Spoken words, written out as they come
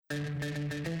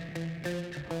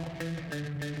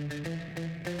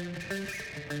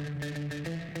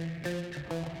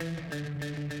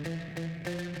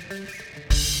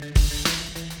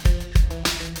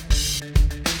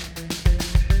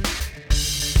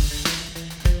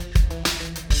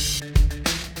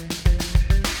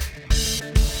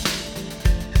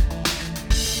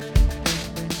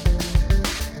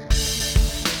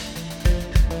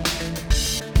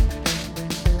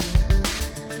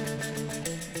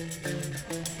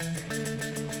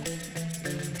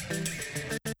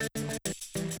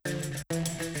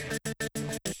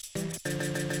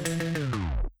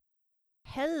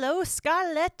Hello,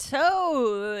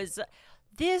 Scarlettos!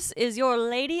 This is your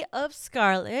Lady of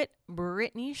Scarlet,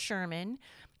 Brittany Sherman,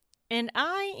 and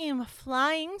I am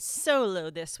flying solo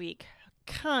this week.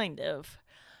 Kind of.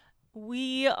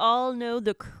 We all know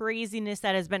the craziness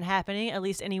that has been happening, at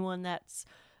least anyone that's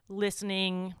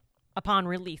listening upon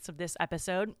release of this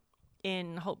episode,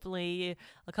 in hopefully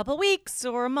a couple weeks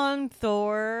or a month,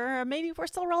 or maybe if we're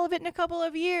still relevant in a couple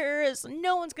of years.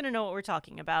 No one's going to know what we're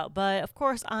talking about. But of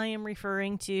course, I am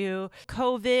referring to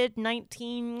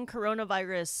COVID-19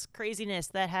 coronavirus craziness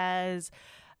that has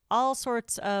all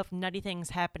sorts of nutty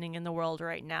things happening in the world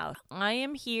right now. I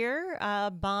am here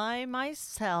by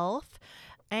myself.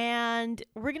 And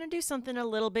we're going to do something a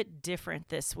little bit different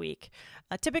this week.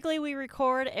 Typically, we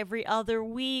record every other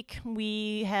week.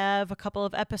 We have a couple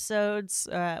of episodes.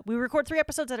 We record 3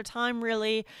 episodes at a time,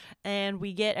 really, and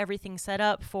we get everything set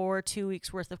up for 2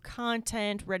 weeks' worth of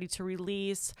content ready to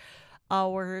release.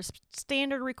 Our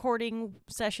standard recording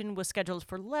session was scheduled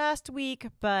for last week,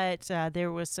 but there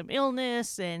was some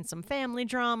illness and some family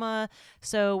drama,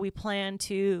 so we plan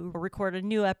to record a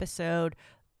new episode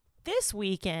this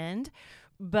weekend.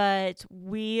 But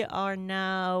we are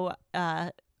now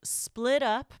split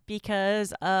up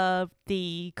because of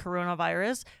the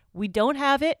coronavirus. We don't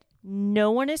have it. No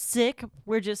one is sick.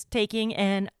 We're just taking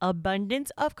an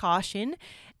abundance of caution.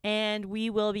 And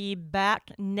we will be back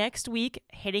next week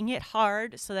hitting it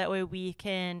hard so that way we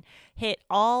can hit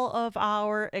all of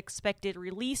our expected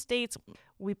release dates.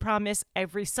 We promise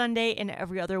every Sunday and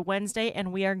every other Wednesday,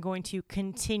 and we are going to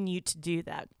continue to do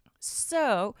that.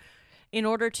 So, in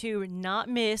order to not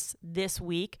miss this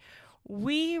week,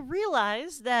 we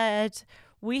realized that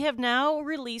we have now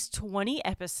released 20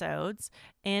 episodes,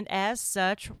 and as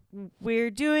such, we're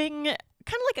doing kind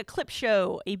of like a clip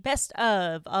show, a best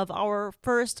of our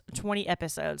first 20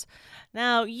 episodes.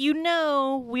 Now, you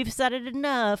know we've said it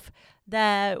enough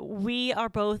that we are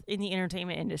both in the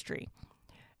entertainment industry.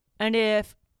 And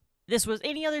if this was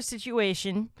any other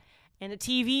situation, and a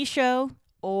TV show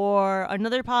or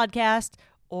another podcast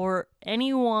or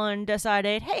anyone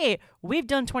decided, hey, we've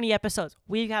done 20 episodes,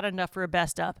 we've got enough for a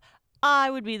best of, I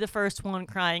would be the first one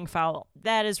crying foul.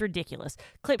 That is ridiculous.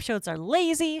 Clip shows are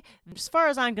lazy. As far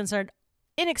as I'm concerned,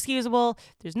 inexcusable.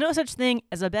 There's no such thing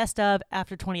as a best of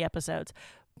after 20 episodes.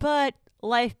 But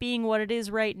life being what it is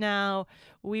right now,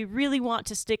 we really want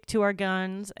to stick to our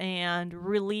guns and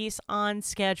release on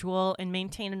schedule and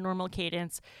maintain a normal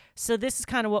cadence. So this is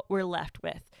kind of what we're left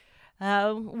with.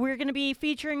 We're going to be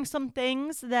featuring some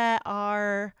things that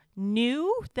are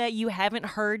new that you haven't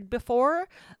heard before.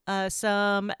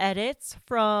 Some edits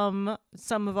from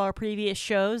some of our previous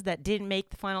shows that didn't make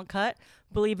the final cut.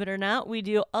 Believe it or not, we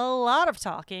do a lot of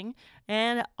talking,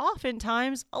 and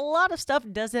oftentimes a lot of stuff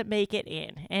doesn't make it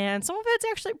in. And some of it's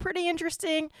actually pretty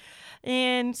interesting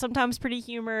and sometimes pretty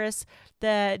humorous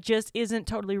that just isn't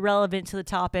totally relevant to the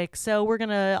topic. So we're going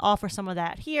to offer some of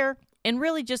that here. And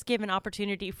really just give an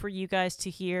opportunity for you guys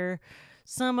to hear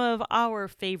some of our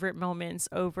favorite moments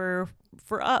for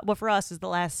us is the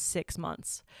last 6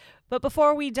 months. But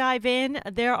before we dive in,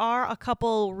 there are a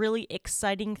couple really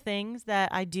exciting things that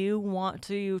I do want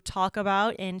to talk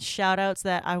about and shout outs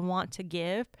that I want to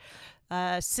give.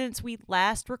 Since we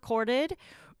last recorded,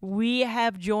 we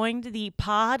have joined the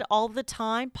Pod All the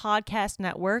Time podcast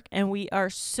network, and we are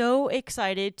so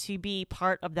excited to be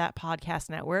part of that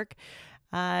podcast network.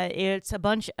 It's a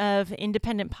bunch of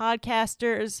independent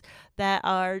podcasters that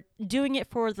are doing it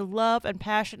for the love and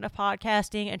passion of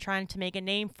podcasting and trying to make a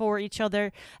name for each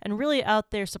other and really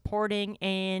out there supporting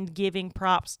and giving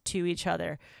props to each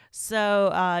other.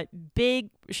 So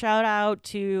big shout out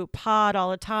to Pod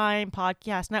All the Time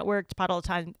Podcast Network, to Pod All the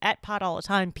Time at Pod All the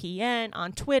Time PN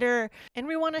on Twitter. And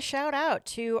we want to shout out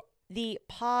to the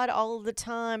Pod All the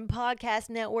Time Podcast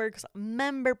Network's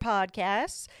member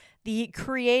podcasts, The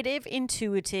Creative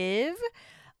Intuitive,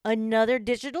 Another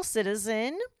Digital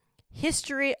Citizen,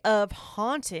 History of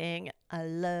Haunting, I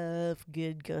love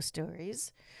good ghost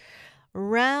stories,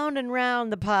 Round and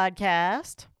Round the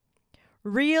Podcast,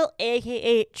 Real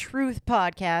aka Truth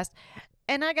Podcast,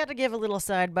 And I got to give a little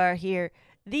sidebar here.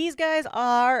 These guys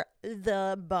are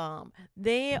the bomb.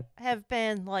 They have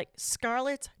been like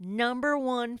Scarlett's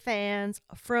 #1 fans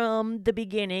from the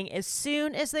beginning. As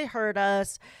soon as they heard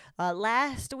us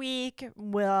last week,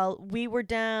 well, we were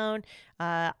down.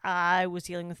 I was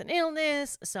dealing with an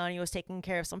illness. Sonia was taking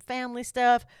care of some family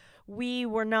stuff. We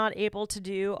were not able to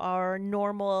do our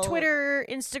normal Twitter,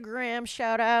 Instagram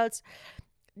shout outs.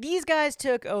 These guys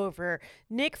took over.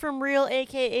 Nick from Real,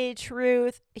 aka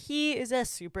Truth, he is a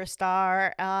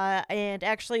superstar and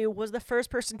actually was the first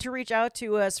person to reach out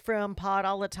to us from Pod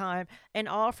All the Time and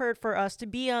offered for us to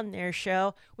be on their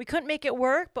show. We couldn't make it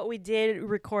work, but we did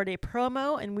record a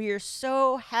promo, and we are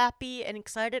so happy and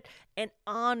excited and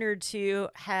honored to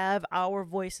have our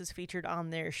voices featured on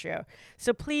their show.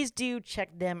 So please do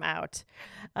check them out.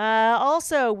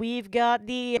 Also, we've got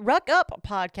the Ruck Up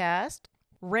podcast,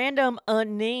 Random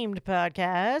Unnamed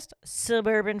podcast,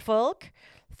 Suburban Folk,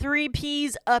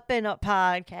 3Ps Up and Up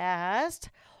podcast,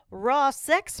 Raw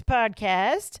Sex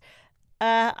podcast.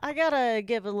 I gotta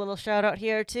give a little shout out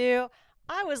here too.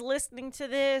 I was listening to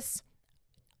this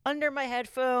under my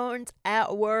headphones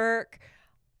at work.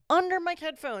 Under my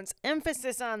headphones,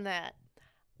 emphasis on that.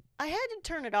 I had to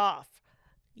turn it off.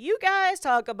 You guys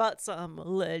talk about some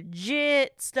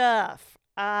legit stuff.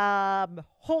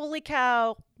 Holy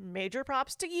cow, major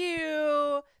props to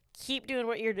you. Keep doing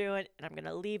what you're doing, and I'm going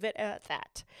to leave it at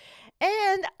that.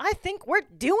 And I think we're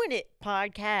doing it,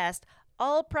 podcast.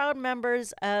 All proud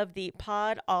members of the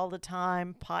Pod All the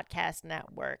Time podcast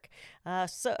network.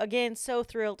 So again, so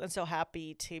thrilled and so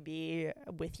happy to be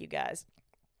with you guys.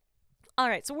 All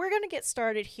right, so we're going to get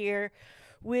started here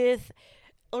with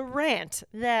a rant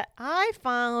that I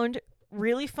found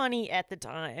really funny at the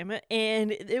time,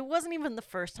 and it wasn't even the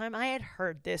first time I had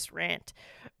heard this rant,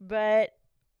 but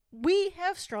we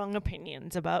have strong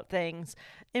opinions about things,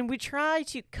 and we try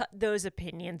to cut those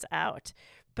opinions out,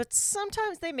 but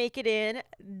sometimes they make it in.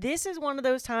 This is one of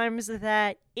those times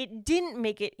that it didn't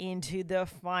make it into the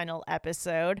final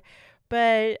episode,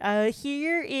 but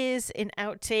here is an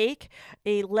outtake,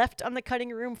 a left on the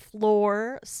cutting room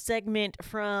floor segment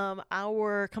from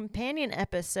our companion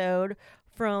episode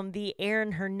from the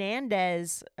Aaron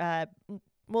Hernandez,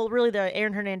 really the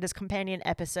Aaron Hernandez companion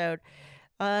episode.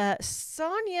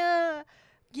 Sonia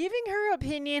giving her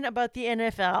opinion about the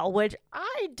NFL, which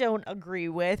I don't agree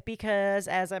with because,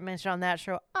 as I mentioned on that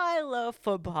show, I love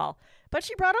football. But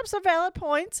she brought up some valid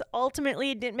points.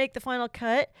 Ultimately, it didn't make the final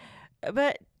cut,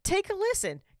 but take a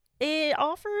listen. It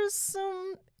offers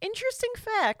some interesting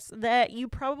facts that you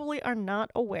probably are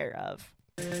not aware of.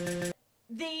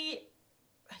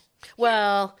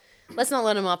 Well, let's not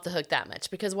let them off the hook that much,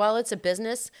 because while it's a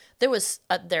business, there was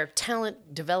their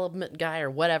talent development guy or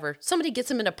whatever. Somebody gets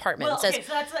them an apartment and says,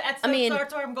 so that's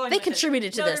where I'm going. They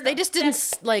contributed to this. They just didn't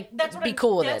be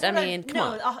cool with it. I mean,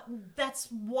 come on. That's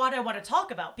what I want to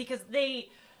talk about, because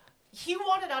he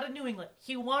wanted out of New England.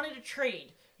 He wanted a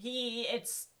trade.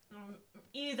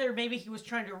 Either maybe he was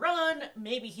trying to run,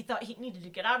 maybe he thought he needed to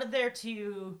get out of there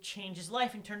to change his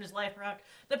life and turn his life around.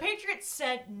 The Patriots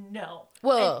said no.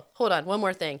 Whoa, hold on, one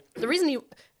more thing. The reason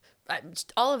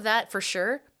all of that for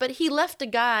sure, but he left a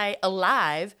guy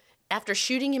alive after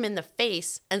shooting him in the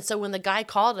face, and so when the guy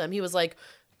called him, he was like,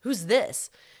 "Who's this?"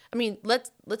 I mean,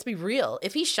 let's be real.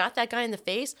 If he shot that guy in the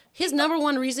face, his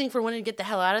 #1 reason for wanting to get the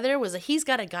hell out of there was that he's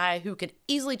got a guy who could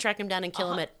easily track him down and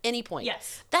kill him at any point.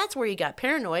 Yes. That's where he got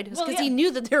paranoid, because he knew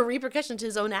that there were repercussions to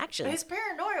his own actions. His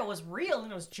paranoia was real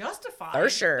and it was justified. For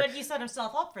sure. But he set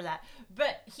himself up for that.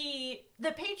 But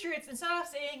the Patriots, instead of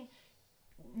saying,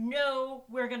 no,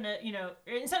 we're going to,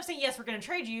 instead of saying, yes, we're going to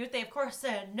trade you, they of course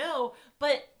said no,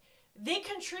 but they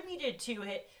contributed to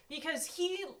it because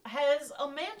he has a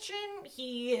mansion,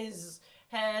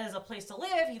 has a place to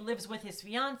live, he lives with his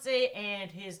fiance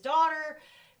and his daughter,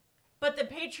 but the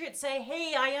Patriots say,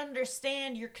 hey, I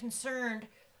understand you're concerned.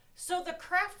 So the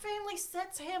Kraft family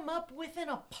sets him up with an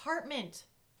apartment.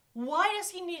 Why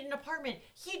does he need an apartment?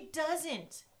 He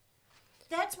doesn't.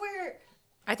 That's where...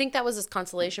 I think that was his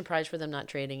consolation prize for them not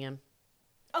trading him.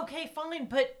 Okay, fine,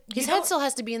 but... His head still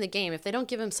has to be in the game. If they don't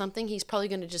give him something, he's probably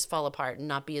going to just fall apart and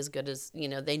not be as good as,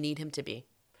 they need him to be.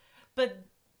 But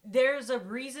there's a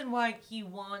reason why he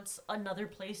wants another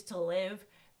place to live.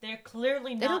 They're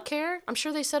clearly not... They don't care. I'm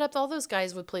sure they set up all those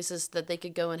guys with places that they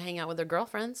could go and hang out with their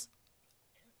girlfriends.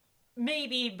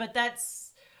 Maybe, but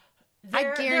that's...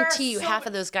 I guarantee you half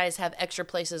of those guys have extra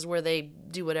places where they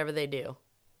do whatever they do.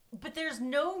 But there's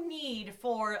no need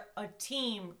for a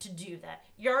team to do that.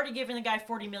 You're already giving the guy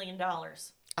 $40 million.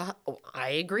 I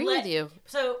agree with you.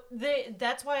 So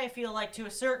that's why I feel like, to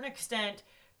a certain extent,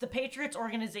 the Patriots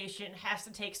organization has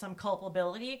to take some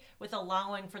culpability with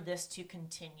allowing for this to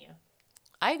continue.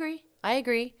 I agree.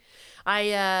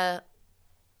 I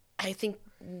think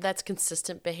that's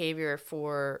consistent behavior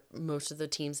for most of the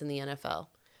teams in the NFL.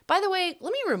 By the way,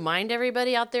 let me remind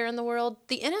everybody out there in the world,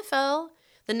 the NFL,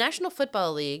 the National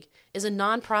Football League, is a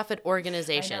nonprofit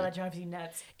organization. I know, that drives you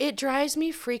nuts. It drives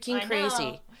me freaking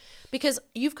crazy. Because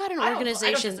you've got an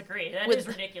organization. I don't disagree. That is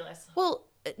ridiculous. Well,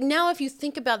 now if you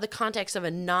think about the context of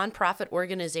a nonprofit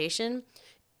organization,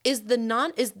 is a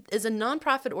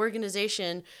nonprofit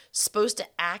organization supposed to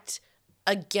act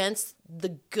against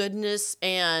the goodness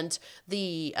and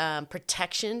the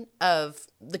protection of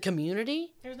the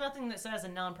community? There's nothing that says a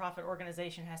nonprofit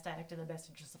organization has to act in the best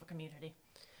interest of a community.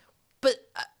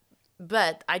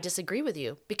 But I disagree with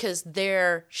you, because they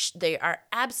are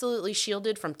absolutely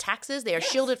shielded from taxes. They are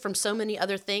shielded from so many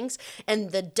other things.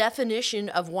 And the definition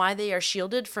of why they are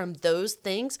shielded from those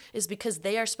things is because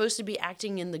they are supposed to be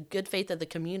acting in the good faith of the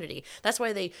community. That's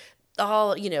why they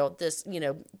all,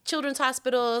 children's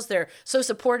hospitals, they're so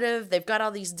supportive. They've got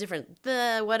all these different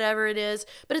whatever it is.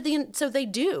 But at the end, so they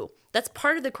do. That's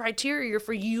part of the criteria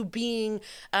for you being,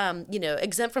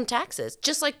 exempt from taxes,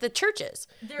 just like the churches.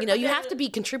 You have to be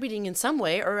contributing in some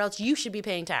way, or else you should be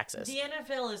paying taxes. The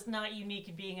NFL is not unique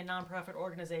in being a nonprofit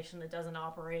organization that doesn't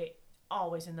operate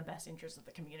always in the best interest of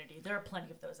the community. There are plenty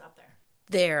of those out there.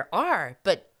 There are,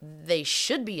 but they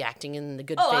should be acting in the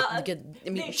good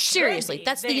faith. Seriously,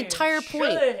 that's the entire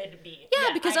point.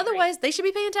 Yeah, because otherwise they should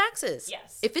be paying taxes.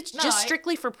 Yes. If it's just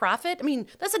strictly for profit,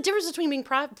 that's the difference between being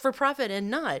for profit and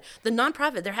not. The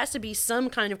nonprofit, there has to be some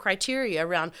kind of criteria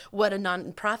around what a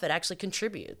nonprofit actually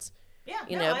contributes. Yeah,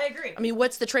 I agree.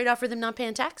 What's the trade-off for them not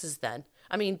paying taxes then?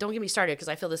 Don't get me started, because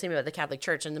I feel the same about the Catholic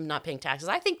Church and them not paying taxes.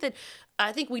 I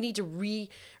think we need to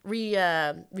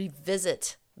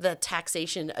revisit the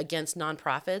taxation against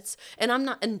nonprofits.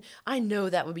 And I know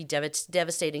that would be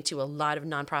devastating to a lot of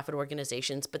nonprofit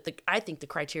organizations, but I think the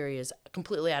criteria is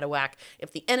completely out of whack.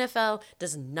 If the NFL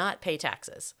does not pay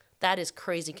taxes, that is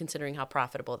crazy considering how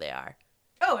profitable they are.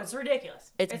 Oh, it's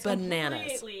ridiculous. It's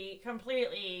bananas.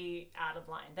 Completely out of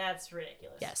line. That's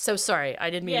ridiculous. Yeah, so sorry.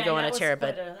 I didn't mean to go on a tear,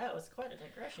 but that was quite a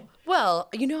digression. Well,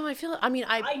 I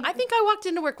think I walked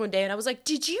into work one day and I was like,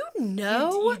 did you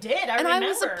know? You did, I remember. I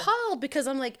was appalled, because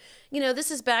I'm like,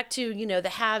 this is back to, the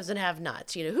haves and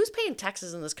have-nots. Who's paying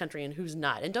taxes in this country and who's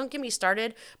not? And don't get me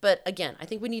started, but again, I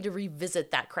think we need to revisit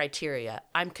that criteria.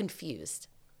 I'm confused.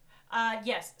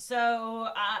 Yes. So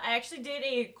I actually did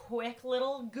a quick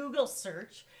little Google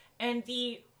search, and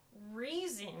the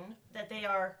reason that they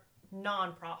are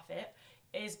nonprofit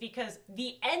is because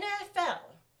the NFL,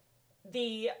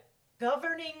 the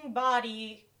governing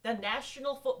body, the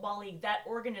National Football League, that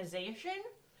organization,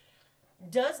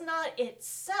 does not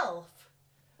itself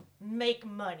make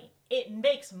money. It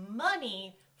makes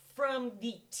money from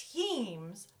the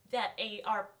teams that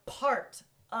are part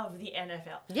of the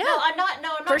NFL. Yeah. No, I'm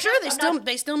not. For sure,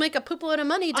 they still make a poop load of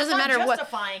money. It doesn't matter what. I'm not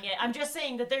justifying it. I'm just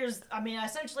saying that there's.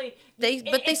 Essentially, they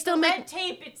still make red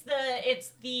tape.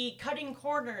 It's the cutting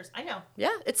corners. I know.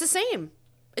 Yeah, it's the same.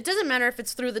 It doesn't matter if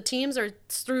it's through the teams or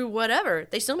it's through whatever.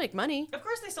 They still make money. Of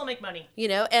course, they still make money.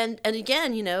 And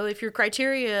again, if your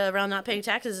criteria around not paying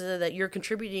taxes is that you're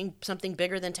contributing something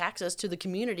bigger than taxes to the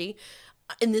community,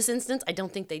 in this instance, I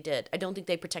don't think they did. I don't think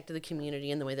they protected the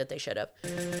community in the way that they should have.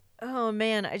 Oh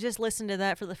man, I just listened to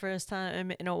that for the first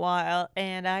time in a while,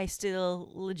 and I still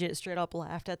legit straight up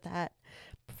laughed at that.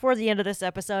 Before the end of this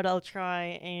episode, I'll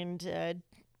try and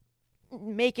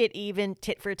make it even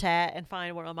tit for tat and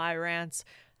find one of my rants.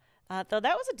 Though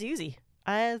that was a doozy.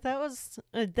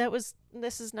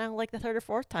 This is now like the third or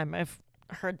fourth time I've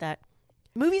heard that.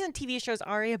 Movies and TV shows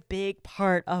are a big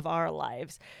part of our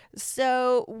lives.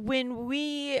 So when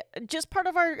just part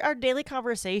of our daily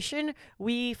conversation,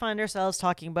 we find ourselves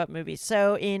talking about movies.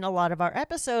 So in a lot of our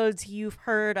episodes, you've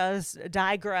heard us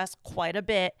digress quite a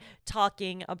bit,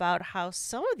 talking about how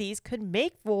some of these could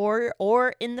make for,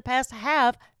 or in the past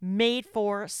have made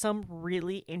for, some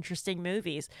really interesting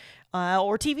movies.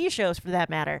 Or TV shows for that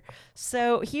matter.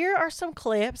 So here are some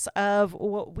clips of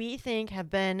what we think have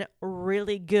been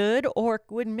really good or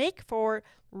would make for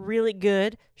really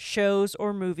good shows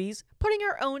or movies, putting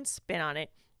our own spin on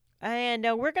it. And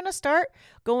we're going to start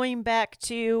going back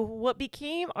to what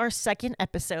became our second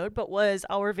episode, but was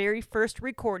our very first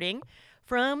recording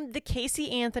from the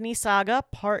Casey Anthony Saga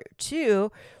Part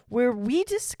 2, where we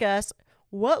discuss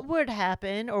what would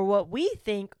happen or what we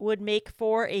think would make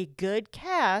for a good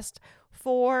cast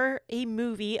for a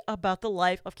movie about the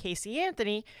life of Casey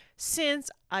Anthony, since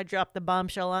I dropped the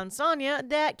bombshell on Sonia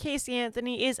that Casey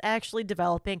Anthony is actually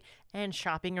developing and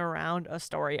shopping around a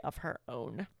story of her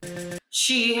own.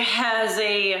 She has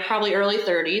a... Probably early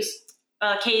 30s.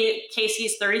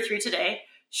 Casey's 33 today.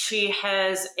 She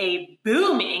has a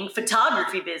booming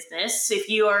photography business. If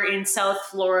you are in South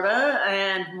Florida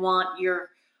and want your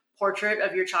portrait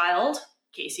of your child,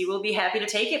 Casey will be happy to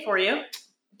take it for you.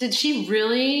 Did she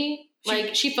really?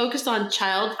 She focused on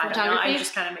child photography? I don't know. I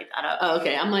just kind of made that up. Oh,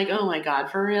 okay. I'm like, oh my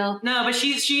God, for real? No, but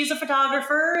she's a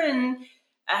photographer, and...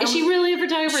 Is she really a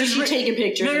photographer, or is she taking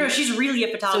pictures? No, she's really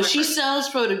a photographer. So she sells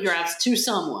photographs to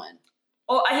someone.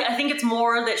 Oh, I think it's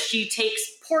more that she takes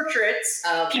portraits.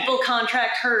 Okay. People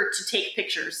contract her to take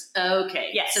pictures.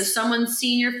 Okay. Yes. So someone's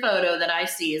senior photo that I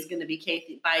see is going to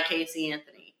be by Casey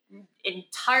Anthony.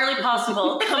 Entirely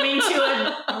possible. Coming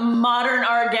to a modern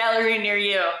art gallery near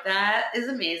you. That is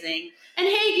amazing. And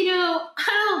hey,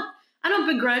 I don't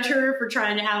begrudge her for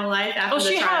trying to have a life after the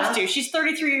trial. She has to. She's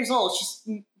 33 years old.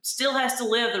 She still has to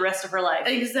live the rest of her life.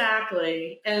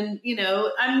 Exactly. And,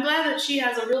 I'm glad that she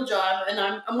has a real job, and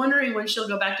I'm wondering when she'll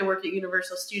go back to work at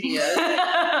Universal Studios.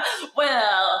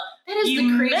 Well, that is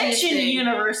the craziest thing.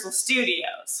 Universal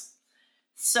Studios.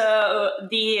 So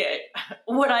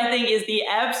what I think is the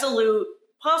absolute,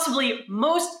 possibly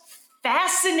most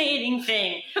fascinating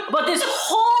thing about this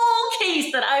whole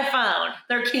case that I found,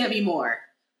 there can't be more,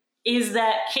 is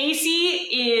that Casey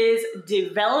is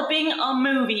developing a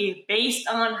movie based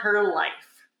on her life.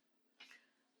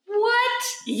 What?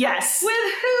 Yes.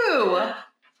 With who?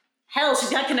 Hell, she's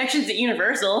got connections at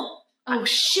Universal. Oh,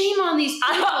 shame on these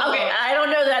people. I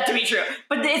don't know that to be true.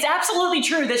 But it's absolutely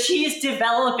true that she is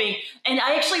developing. And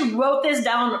I actually wrote this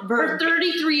down. For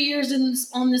 33 years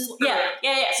on this.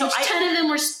 Yeah. So 10 of them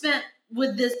were spent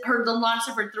with the loss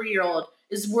of her 3-year-old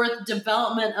is worth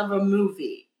development of a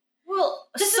movie. Well,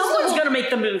 someone's going to make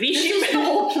the movie. This is the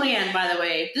whole plan, by the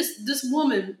way. This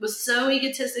woman was so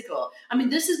egotistical. I mean,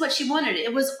 this is what she wanted.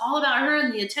 It was all about her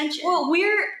and the attention. Well,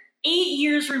 we're 8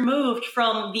 years removed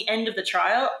from the end of the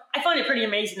trial. I find it pretty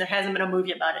amazing there hasn't been a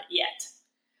movie about it yet.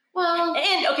 Well,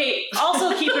 and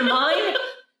also keep in mind,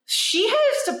 she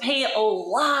has to pay a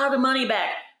lot of money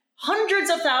back. Hundreds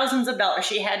of thousands of dollars.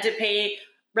 She had to pay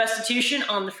restitution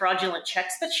on the fraudulent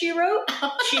checks that she wrote.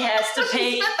 She has to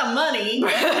pay... She spent the money.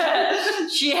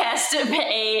 She has to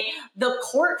pay the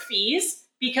court fees,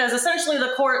 because essentially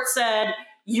the court said,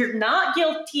 you're not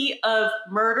guilty of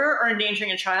murder or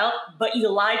endangering a child, but you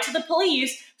lied to the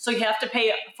police, so you have to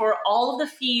pay for all of the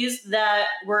fees that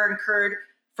were incurred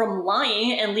from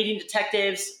lying and leading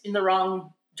detectives in the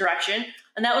wrong direction.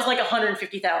 And that was like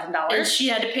 $150,000. And she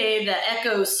had to pay the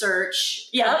Echo Search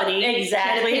company. Exactly. She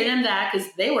had to pay them that because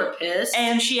they were pissed.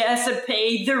 And she has to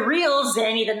pay the real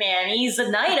Zanny the Nanny,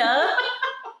 Zenaida,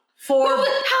 for... How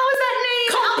is that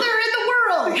name out there in the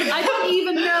world? I don't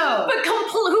even know. But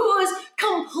who was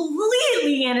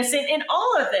completely innocent in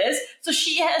all of this. So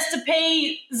she has to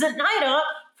pay Zenaida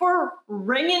for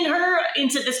bringing her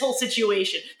into this whole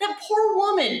situation. That poor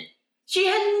woman. She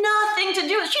had nothing to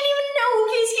do with it. She didn't even know who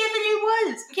Casey Anthony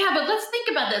was. Yeah, but let's think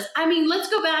about this. I mean, let's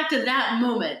go back to that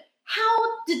moment.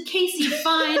 How did Casey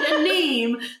find a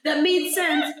name that made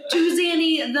sense to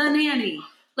Zanny the Nanny?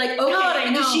 Like,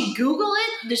 okay, did she Google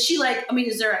it? Did she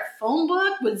is there a phone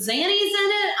book with Zannies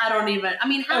in it? I don't even,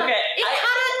 how, okay.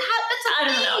 I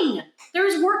don't know.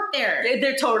 There's work there.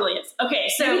 There totally is. Okay,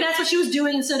 so maybe that's what she was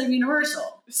doing instead of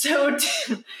Universal. So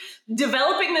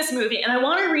developing this movie, and I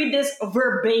want to read this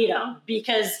verbatim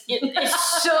because it is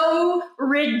so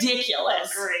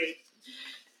ridiculous. Great.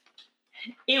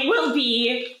 It will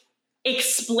be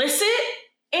explicit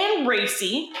and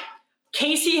racy.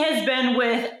 Casey has been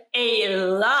with a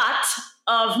lot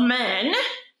of men.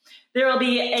 There will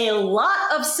be a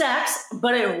lot of sex,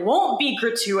 but it won't be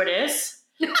gratuitous.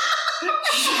 No,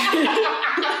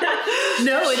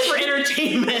 it's for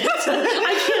entertainment.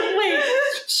 I can't wait.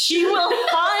 She will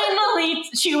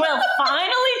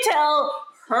finally tell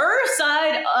her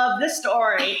side of the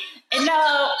story. And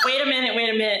now, wait a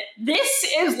minute. This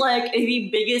is like the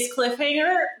biggest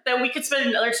cliffhanger that we could spend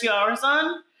another 2 hours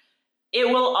on. It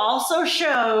will also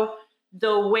show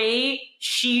the way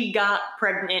she got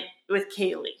pregnant with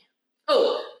Kaylee.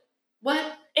 Oh,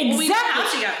 what? Exactly. How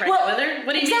she got pregnant with her?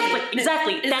 What do you mean?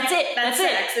 Exactly. That's it. That's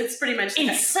sex. It's pretty much sex.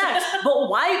 It's sex. But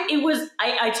why it was,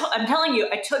 I'm telling you,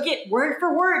 I took it word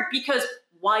for word because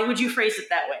why would you phrase it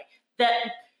that way? That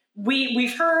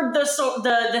we've heard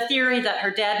the theory that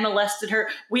her dad molested her.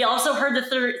 We also heard the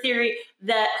theory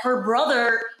that her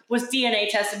brother was DNA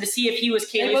tested to see if he was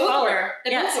Kaylee's father.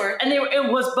 They both were. And they were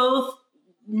both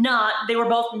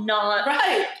not.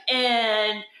 Right.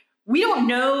 And we don't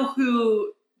know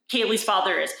who Kaylee's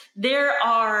father is. There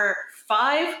are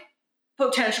 5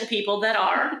 potential people that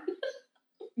are.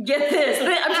 Get this.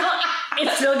 It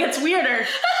still gets weirder.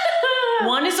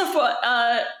 One is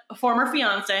a former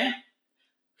fiance.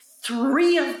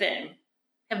 3 of them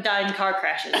have died in car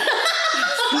crashes.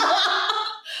 What?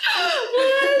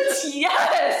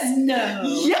 Yes. No.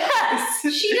 Yes.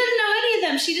 She didn't know any of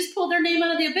them. She just pulled their name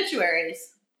out of the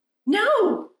obituaries. No.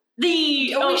 Are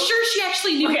we sure she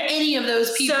actually knew any of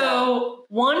those people? So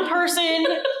one person,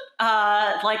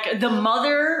 like the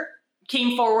mother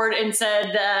came forward and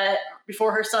said that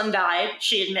before her son died,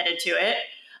 she admitted to it.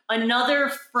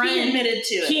 Another friend. He admitted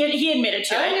to it. He admitted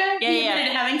to it. Yeah, he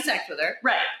admitted to having sex with her.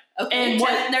 Right. Okay. And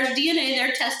there's DNA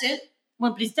there, test it.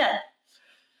 Well, but he's dead.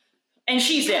 And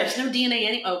she's dead. There's no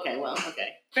DNA okay, well,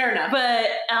 okay. Fair enough. But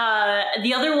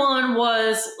the other one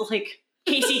was like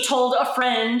Casey told a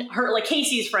friend,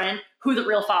 Casey's friend, who the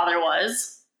real father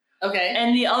was. Okay.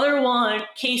 And the other one,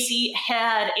 Casey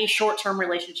had a short-term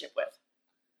relationship with.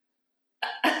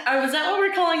 Was that what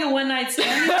we're calling a one-night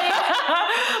stand?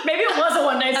 Maybe it was a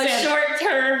one-night stand. A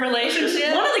short-term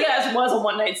relationship? One of the guys was a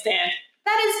one-night stand.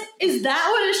 Is that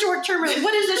what a short-term,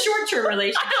 what is a short-term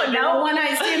relationship? I don't know. A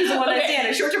one-night stand is a one-night stand.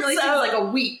 A short-term relationship is like a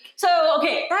week. So,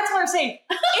 okay, that's what I'm saying.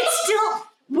 It's still,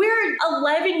 we're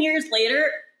 11 years later,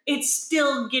 it's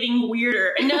still getting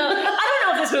weirder. No, I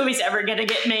don't know if this movie's ever going to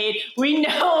get made. We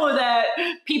know that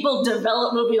people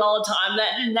develop movies all the time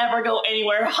that never go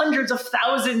anywhere. Hundreds of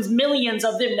thousands, millions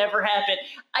of them never happen.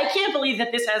 I can't believe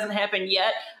that this hasn't happened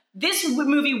yet. This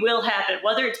movie will happen,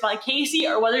 whether it's by Casey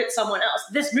or whether it's someone else.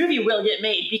 This movie will get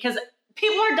made because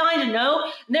people are dying to know.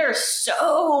 And there are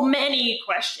so many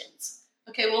questions.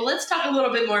 Okay, well, let's talk a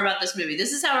little bit more about this movie.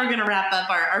 This is how we're going to wrap up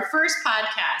our first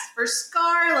podcast for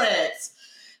Scarlet.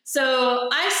 So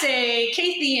I say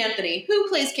Casey Anthony. Who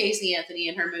plays Casey Anthony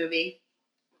in her movie?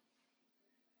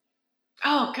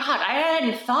 Oh, God, I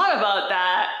hadn't thought about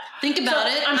that. Think about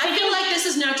it. I feel like this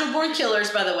is Natural Born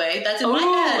Killers, by the way. That's in my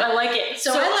head. I like it.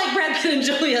 So I like Brad Pitt and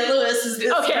Juliette Lewis as this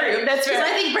group. That's fair. Because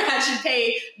I think Brad should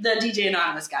pay the DJ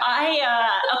Anonymous guy.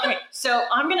 Okay, so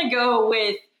I'm going to go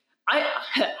with, I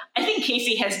think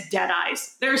Casey has dead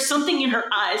eyes. There's something in her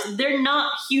eyes. They're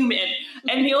not human.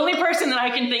 And the only person that I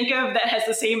can think of that has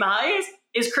the same eyes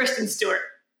is Kristen Stewart.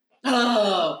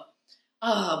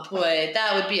 Oh boy,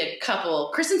 that would be a couple.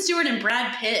 Kristen Stewart and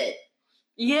Brad Pitt.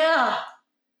 Yeah.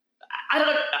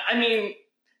 I mean,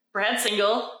 Brad's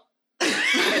single. They don't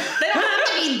have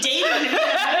to be dating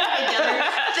together.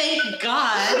 Thank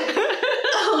God.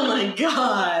 Oh my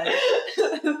God.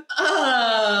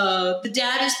 Oh, the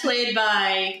dad is played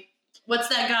by, what's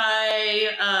that guy?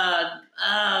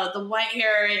 The white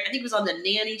hair, I think it was on the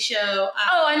Nanny show.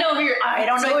 I know who I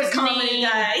don't know his comedy name.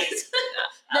 Guy.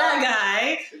 That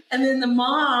guy. And then the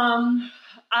mom,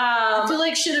 I feel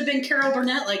like should have been Carol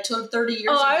Burnett like 30 years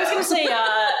ago. I was going to say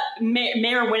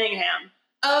Mayor Winningham.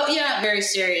 Oh, yeah, very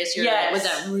serious. You're yes. right, with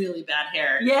that really bad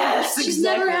hair. Yes, She's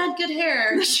exactly. never had good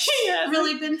hair. She has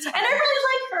really been sad. And I really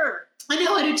like her. I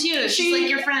know, I do too. She's like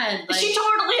your friend. Like, she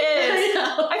totally is. I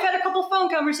know. I've had a couple phone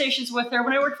conversations with her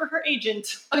when I worked for her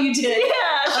agent. Oh, you did?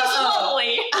 Yeah, she's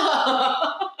lovely.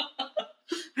 Oh.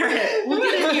 All right, we'll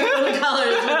get into your phone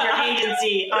colors with your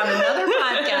agency on another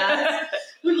podcast.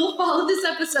 We will follow this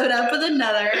episode up with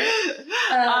another.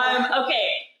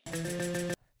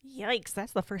 Okay. Yikes,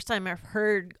 that's the first time I've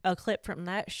heard a clip from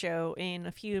that show in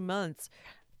a few months.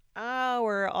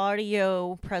 Our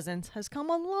audio presence has come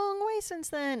a long way since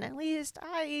then. At least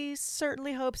I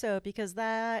certainly hope so, because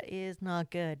that is not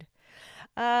good.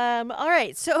 All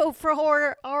right, so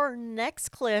for our next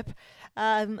clip,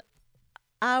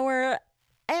 our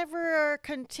ever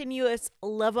continuous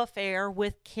love affair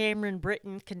with Cameron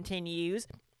Britton continues,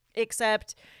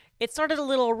 except it started a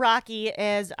little rocky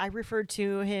as I referred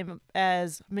to him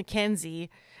as Mackenzie,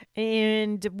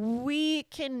 and we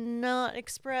cannot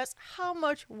express how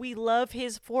much we love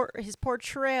his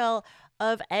portrayal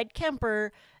of Ed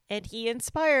Kemper, and he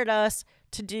inspired us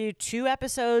to do 2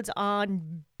 episodes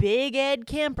on Big Ed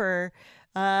Kemper,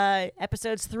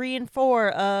 episodes 3 and 4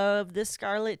 of the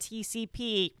Scarlet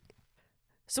TCP.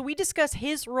 So we discuss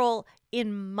his role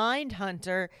in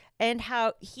Mindhunter and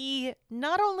how he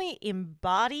not only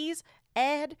embodies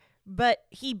Ed, but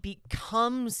he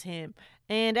becomes him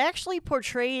and actually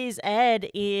portrays Ed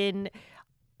in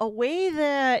a way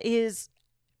that is,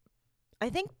 I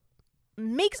think,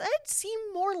 makes Ed seem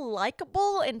more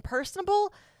likable and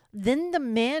personable than the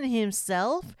man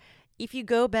himself. If you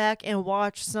go back and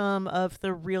watch some of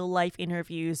the real life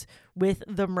interviews with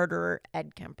the murderer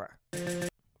Ed Kemper.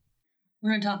 We're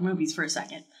going to talk movies for a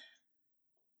second.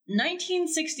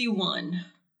 1961,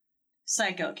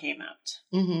 Psycho came out.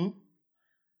 Mm-hmm.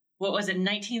 What was it,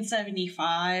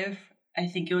 1975? I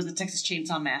think it was the Texas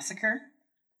Chainsaw Massacre.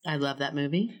 I love that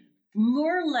movie.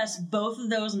 More or less, both of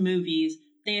those movies,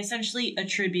 they essentially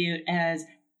attribute as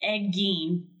Ed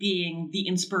Gein being the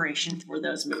inspiration for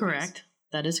those movies. Correct.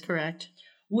 That is correct.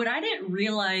 What I didn't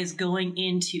realize going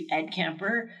into Ed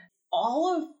Kemper,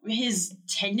 all of his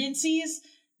tendencies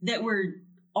that were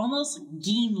almost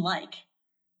Gein-like.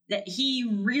 That he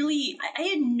really, I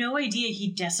had no idea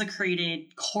he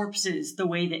desecrated corpses the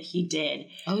way that he did.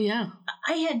 Oh, yeah.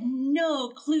 I had no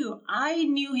clue. I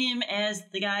knew him as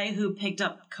the guy who picked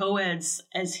up co-eds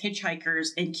as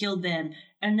hitchhikers and killed them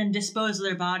and then disposed of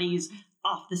their bodies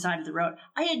off the side of the road.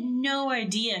 I had no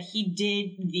idea he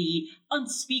did the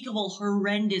unspeakable,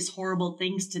 horrendous, horrible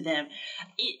things to them.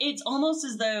 It's almost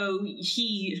as though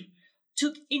he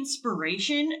took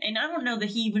inspiration, and I don't know that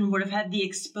he even would have had the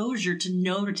exposure to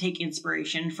know to take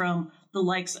inspiration from the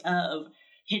likes of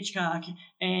Hitchcock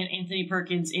and Anthony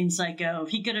Perkins in Psycho. If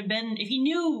he could have been, if he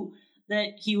knew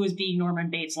that he was being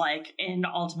Norman Bates-like and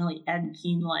ultimately Ed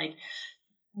Gein-like.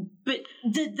 But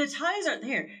the ties are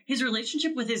there. His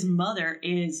relationship with his mother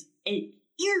is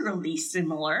eerily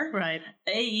similar. Right.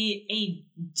 A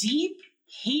deep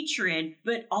hatred,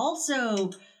 but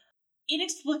also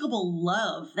inexplicable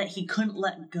love that he couldn't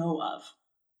let go of.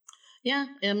 Yeah,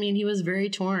 I mean, he was very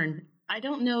torn. I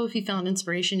don't know if he found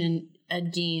inspiration in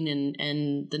Ed Gein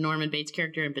and the Norman Bates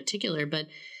character in particular, but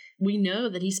we know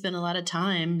that he spent a lot of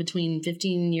time between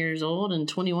 15 years old and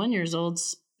 21 years old.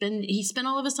 He spent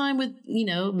all of his time with,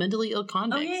 mentally ill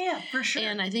convicts. Oh, yeah, for sure.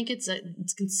 And I think it's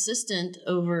consistent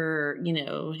over,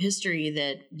 history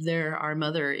that there are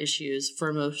mother issues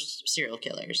for most serial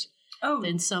killers. Oh,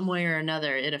 in some way or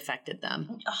another, it affected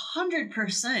them.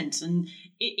 100%. And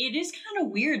it is kind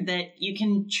of weird that you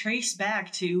can trace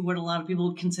back to what a lot of people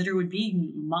would consider would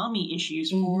be mommy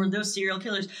issues for those serial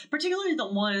killers, particularly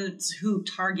the ones who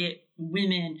target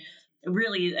women.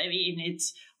 Really, I mean,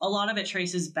 it's a lot of it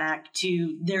traces back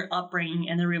to their upbringing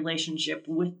and their relationship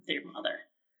with their mother.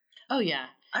 Oh, yeah.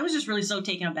 I was just really so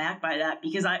taken aback by that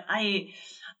because I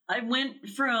went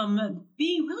from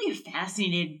being really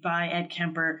fascinated by Ed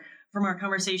Kemper from our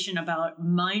conversation about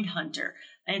Mindhunter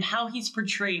and how he's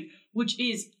portrayed, which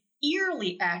is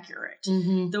eerily accurate.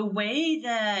 Mm-hmm. The way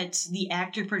that the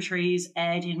actor portrays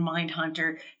Ed in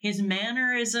Mindhunter, his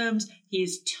mannerisms,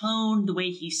 his tone, the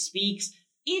way he speaks,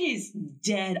 it is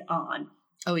dead on.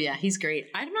 Oh, yeah, he's great.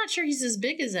 I'm not sure he's as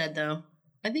big as Ed, though.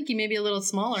 I think he may be a little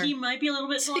smaller. He might be a little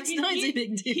bit smaller. He's a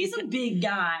big dude. He's a big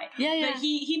guy. Yeah. But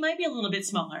he might be a little bit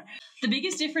smaller. The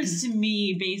biggest difference to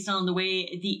me, based on the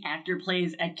way the actor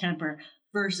plays Ed Kemper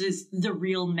versus the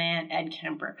real man Ed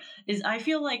Kemper, is I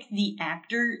feel like the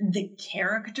actor, the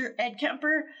character Ed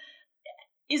Kemper,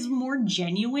 is more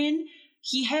genuine.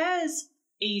 He has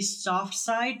a soft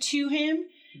side to him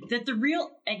that the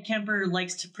real Ed Kemper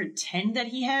likes to pretend that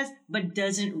he has, but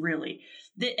doesn't really.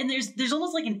 And there's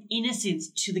almost like an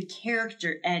innocence to the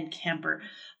character Ed Kemper,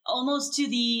 almost to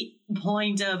the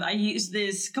point of, I use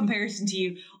this comparison to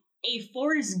you, a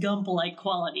Forrest Gump-like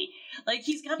quality. Like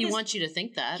he wants you to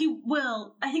think that.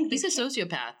 I think he's a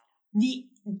sociopath.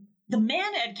 The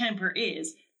man Ed Kemper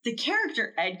is, the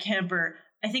character Ed Kemper,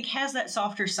 I think, has that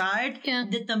softer side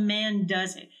that the man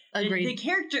doesn't. Agreed. The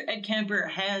character Ed Kemper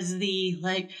has the,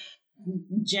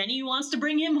 Jenny wants to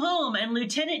bring him home and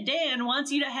Lieutenant Dan wants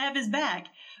you to have his back.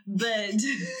 But and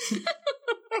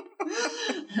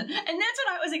that's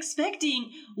what I was expecting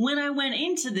when I went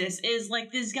into this, is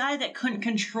this guy that couldn't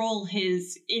control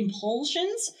his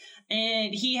impulsions,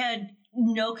 and he had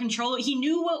no control. He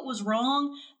knew what was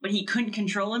wrong, but he couldn't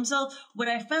control himself. What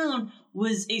I found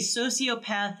was a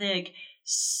sociopathic,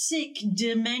 sick,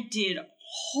 demented,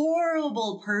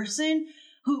 horrible person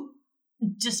who,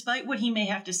 despite what he may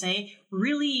have to say,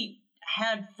 really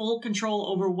had full control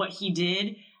over what he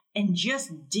did and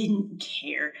just didn't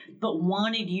care, but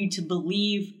wanted you to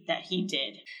believe that he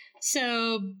did.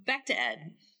 So back to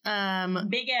Ed.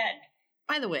 Big Ed.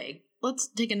 By the way, let's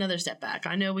take another step back.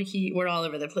 I know we're all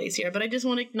over the place here, but I just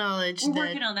want to acknowledge We're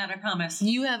working on that, I promise.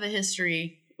 You have a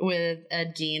history with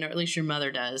Ed Gein, or at least your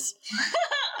mother does.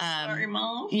 Sorry,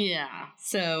 Mom. Yeah.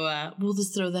 So we'll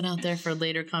just throw that out there for a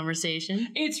later conversation.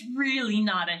 It's really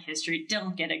not a history.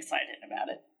 Don't get excited about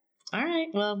it. All right.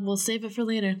 Well, we'll save it for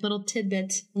later. Little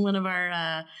tidbit. One of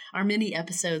our mini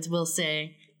episodes, we'll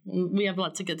say. We have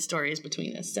lots of good stories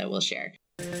between us, so we'll share.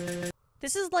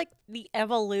 This is like the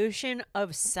evolution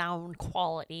of sound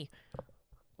quality.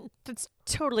 It's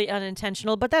totally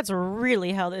unintentional, but that's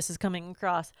really how this is coming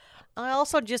across. I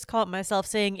also just caught myself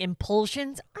saying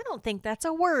impulsions. I don't think that's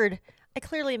a word. I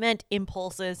clearly meant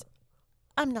impulses.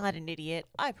 I'm not an idiot,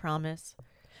 I promise.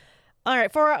 All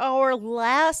right, for our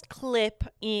last clip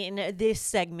in this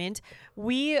segment,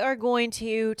 we are going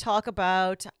to talk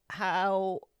about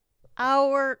how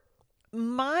our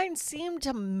minds seem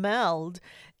to meld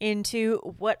into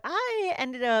what I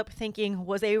ended up thinking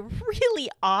was a really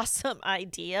awesome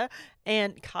idea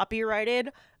and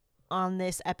copyrighted on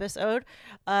this episode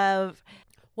of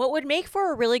what would make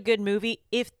for a really good movie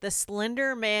if the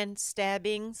Slender Man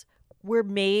stabbings were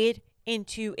made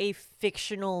into a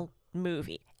fictional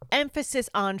movie. Emphasis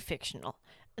on fictional.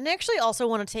 And I actually also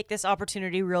want to take this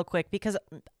opportunity real quick because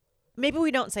maybe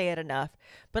we don't say it enough,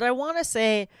 but I want to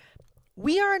say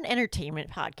we are an entertainment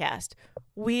podcast.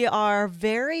 We are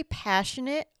very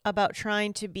passionate about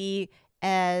trying to be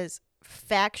as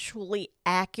factually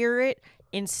accurate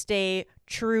and stay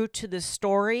true to the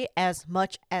story as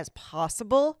much as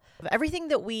possible. Everything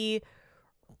that we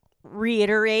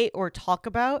reiterate or talk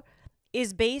about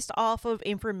is based off of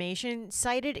information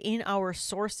cited in our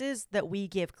sources that we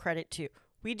give credit to.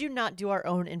 We do not do our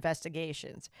own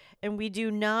investigations, and we do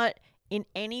not in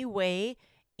any way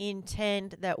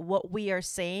intend that what we are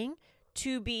saying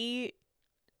to be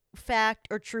fact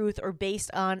or truth or based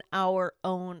on our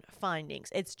own findings.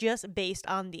 It's just based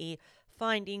on the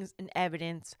findings and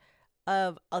evidence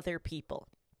of other people.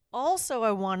 Also,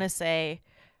 I want to say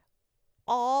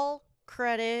all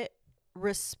credit,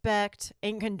 respect,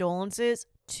 and condolences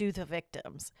to the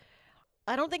victims.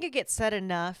 I don't think it gets said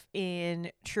enough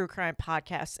in true crime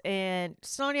podcasts. And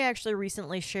Sonia actually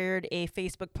recently shared a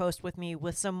Facebook post with me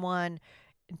with someone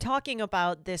talking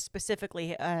about this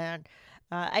specifically. And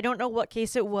I don't know what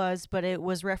case it was, but it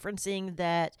was referencing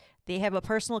that they have a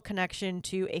personal connection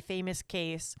to a famous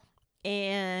case.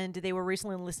 And they were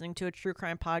recently listening to a true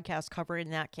crime podcast covering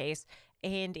that case.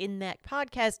 And in that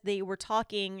podcast, they were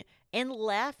talking and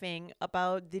laughing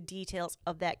about the details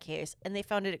of that case. And they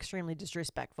found it extremely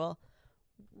disrespectful.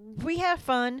 We have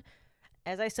fun.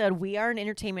 As I said, we are an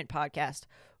entertainment podcast.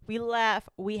 We laugh.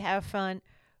 We have fun.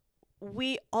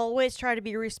 We always try to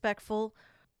be respectful.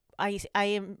 I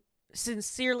am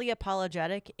sincerely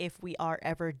apologetic if we are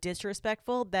ever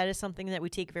disrespectful. That is something that we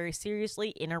take very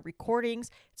seriously in our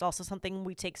recordings. It's also something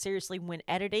we take seriously when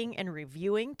editing and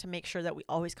reviewing to make sure that we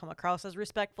always come across as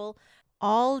respectful.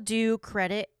 All due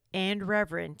credit and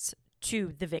reverence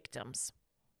to the victims.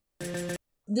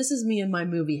 This is me and my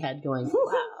movie head going,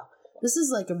 wow, this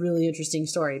is like a really interesting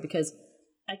story because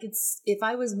I could, if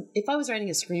I was writing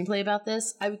a screenplay about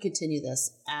this, I would continue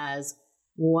this as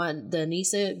one. The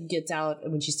Anissa gets out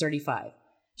when she's 35.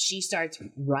 She starts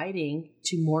writing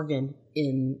to Morgan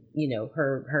in,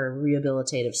 her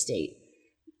rehabilitative state.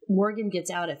 Morgan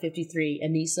gets out at 53.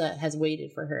 Anissa has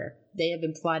waited for her. They have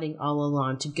been plotting all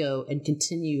along to go and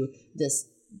continue this,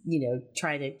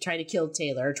 try to kill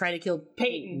Taylor or try to kill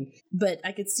Peyton. But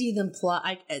I could see them plot.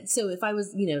 So if I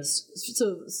was,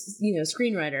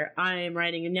 screenwriter, I am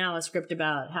writing now a script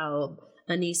about how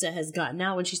Anissa has gotten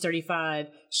out when she's 35.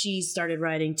 She started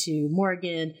writing to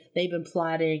Morgan. They've been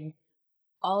plotting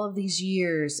all of these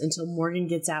years until Morgan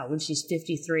gets out when she's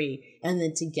 53. And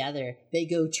then together they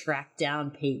go track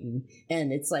down Peyton.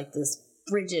 And it's like this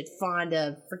Bridget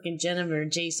Fonda, freaking Jennifer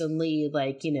Jason Leigh,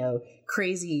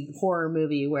 crazy horror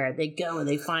movie where they go and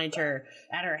they find her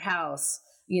at her house.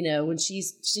 When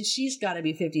she's got to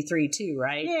be 53 too,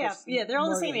 right? Yeah, they're all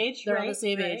the same age. They're all the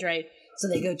same age, right? So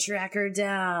they go track her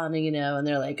down, and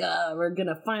they're like, oh, we're going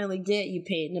to finally get you,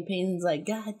 Peyton. And Peyton's like,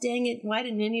 God dang it, why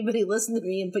didn't anybody listen to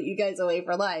me and put you guys away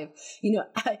for life?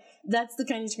 That's the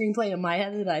kind of screenplay in my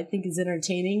head that I think is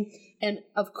entertaining. And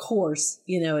of course,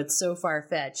 it's so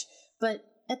far-fetched. But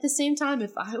at the same time,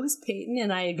 if I was Peyton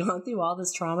and I had gone through all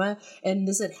this trauma and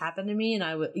this had happened to me and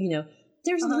I would,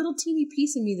 there's a little teeny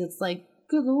piece of me that's like,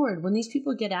 good Lord, when these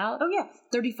people get out,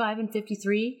 35 and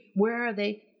 53, where are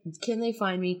they? Can they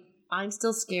find me? I'm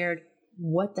still scared.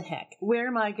 What the heck? Where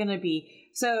am I going to be?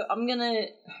 So I'm going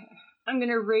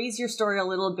to raise your story a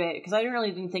little bit because I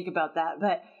didn't think about that.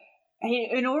 But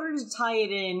in order to tie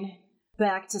it in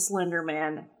back to Slender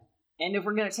Man, and if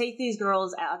we're going to take these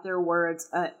girls at their words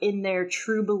in their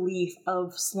true belief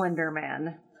of Slender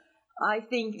Man, I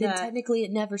think then technically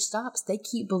it never stops. They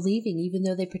keep believing even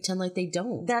though they pretend like they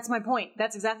don't. That's my point.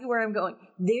 That's exactly where I'm going.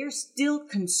 They're still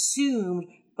consumed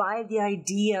by the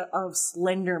idea of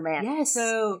Slender Man. Yes.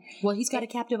 So, well, he's got a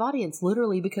captive audience,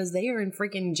 literally, because they are in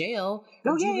freaking jail,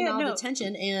 juvenile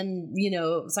detention, and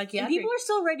psychiatric. And people are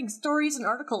still writing stories and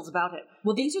articles about it.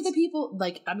 Well, these are the people.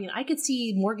 I could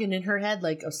see Morgan in her head,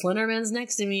 like, oh, Slender Man's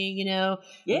next to me,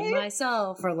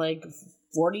 myself for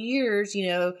 40 years,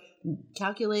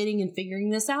 calculating and figuring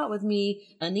this out with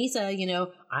me.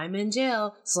 Anissa, I'm in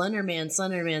jail. Slender Man,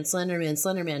 Slender Man, Slender Man,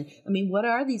 Slender Man. I mean, what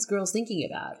are these girls thinking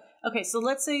about? Okay, so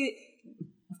let's say,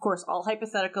 of course, all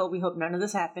hypothetical. We hope none of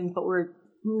this happens, but we're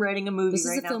writing a movie This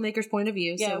right is now. the filmmaker's point of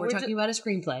view, so we're talking about a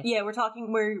screenplay. Yeah,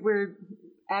 we're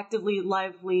actively,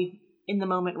 lively in the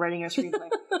moment writing our screenplay.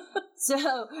 So,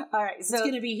 all right. So it's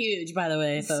going to be huge, by the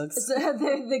way, folks. So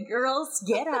the girls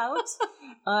get out.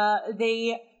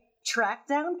 They track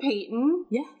down Peyton.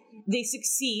 Yeah. They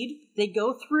succeed. They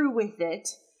go through with it,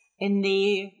 and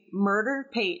they murder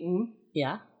Peyton.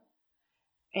 Yeah.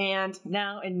 And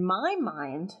now, in my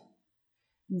mind,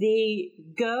 they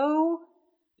go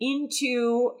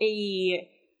into a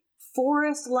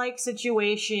forest-like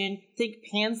situation. Think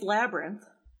Pan's Labyrinth.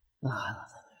 Oh, I love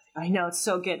that I know, it's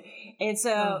so good. And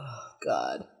so... Oh,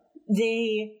 God.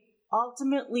 They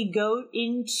ultimately go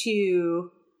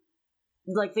into...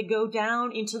 Like, they go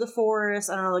down into the forest.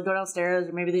 I don't know, they go downstairs,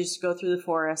 or maybe they just go through the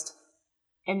forest.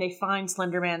 And they find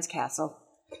Slender Man's castle.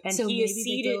 And So he is maybe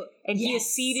seated, they go- he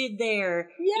is seated there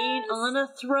Yes. on a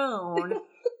throne,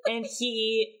 and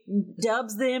he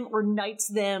dubs them or knights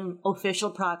them official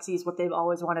proxies, what they've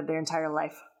always wanted their entire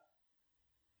life.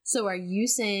 So are you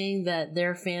saying that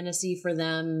their fantasy for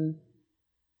them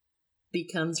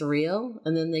becomes real,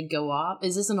 and then they go off?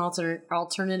 Is this an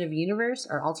alternative universe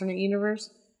or alternate universe?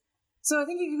 So I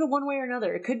think it could go one way or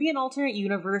another. It could be an alternate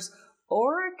universe,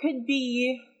 or it could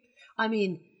be... I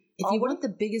mean, if you want the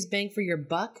biggest bang for your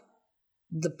buck,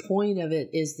 the point of it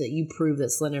is that you prove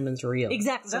that Slenderman's real.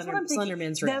 Exactly. That's what I'm thinking.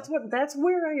 Slenderman's real. That's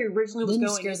where I originally was then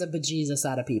going. you scare the bejesus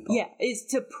out of people. Yeah, is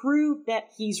to prove that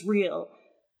he's real.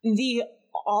 The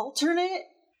alternate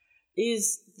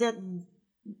is that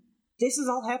this is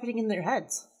all happening in their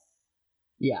heads.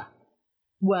 Yeah.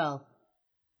 Well,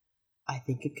 I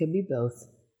think it could be both.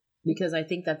 Because I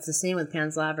think that's the same with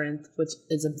Pan's Labyrinth, which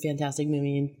is a fantastic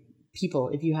movie. And people,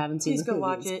 if you haven't seen Please the go movie,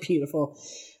 watch it's it. beautiful.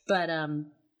 But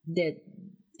that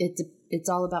it's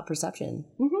all about perception.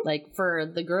 Mm-hmm. Like for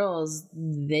the girls,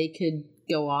 they could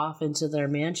go off into their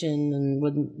mansion and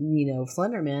wouldn't,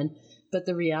 Slenderman. But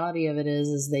the reality of it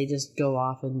is they just go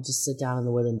off and just sit down in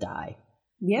the wood and die.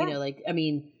 Yeah.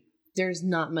 There's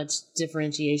not much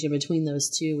differentiation between those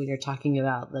two when you're talking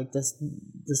about like this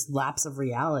lapse of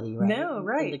reality, right? No,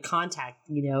 right. And the contact,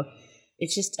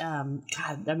 it's just,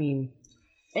 God, I mean,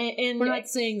 and we're not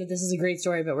saying that this is a great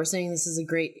story, but we're saying this is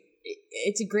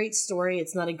it's a great story.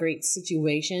 It's not a great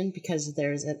situation because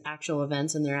there's actual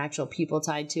events and there are actual people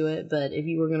tied to it. But if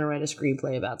you were going to write a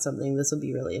screenplay about something, this would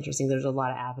be really interesting. There's a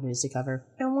lot of avenues to cover.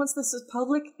 And once this is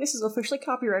public, this is officially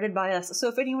copyrighted by us. So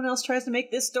if anyone else tries to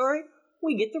make this story,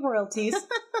 we get the royalties.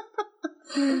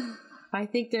 I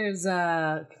think there's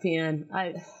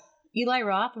Eli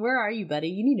Roth, where are you, buddy?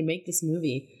 You need to make this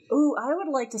movie. Ooh, I would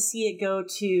like to see it go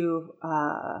to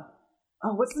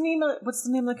what's the name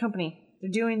of the company? They're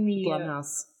doing the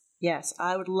Blumhouse. Yes,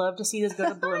 I would love to see this go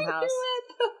to Blumhouse.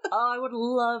 I would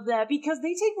love that because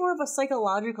they take more of a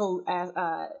psychological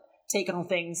take on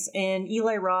things, and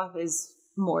Eli Roth is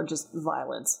more just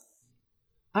violence.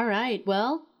 All right,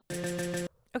 well.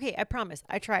 Okay, I promise.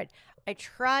 I tried. I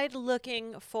tried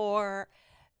looking for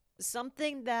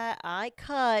something that I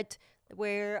cut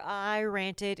where I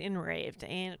ranted and raved,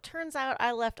 and it turns out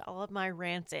I left all of my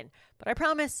rants in. But I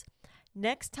promise,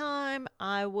 next time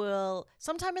I will,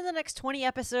 sometime in the next 20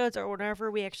 episodes or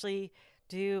whenever we actually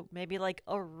do maybe like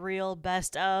a real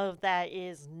best of that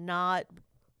is not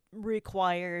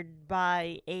required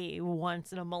by a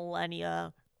once in a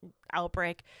millennia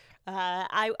outbreak,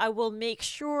 I will make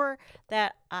sure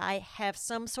that I have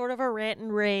some sort of a rant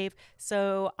and rave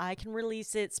so I can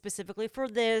release it specifically for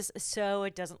this so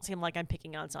it doesn't seem like I'm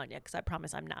picking on Sonia, because I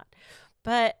promise I'm not.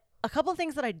 But a couple of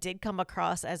things that I did come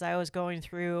across as I was going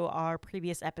through our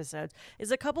previous episodes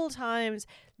is a couple of times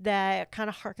that kind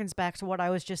of harkens back to what I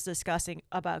was just discussing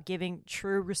about giving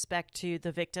true respect to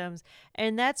the victims.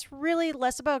 And that's really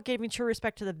less about giving true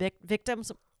respect to the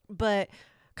victims, but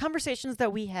conversations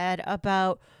that we had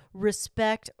about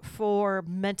respect for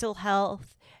mental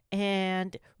health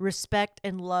and respect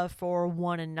and love for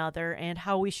one another and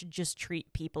how we should just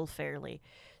treat people fairly.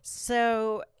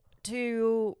 So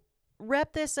to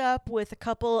wrap this up with a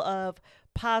couple of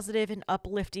positive and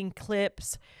uplifting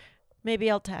clips, maybe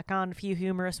I'll tack on a few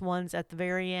humorous ones at the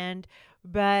very end,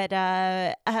 but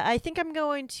I think I'm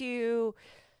going to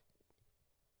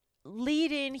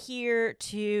lead in here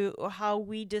to how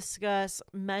we discuss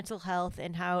mental health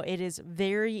and how it is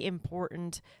very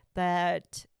important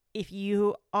that if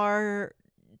you are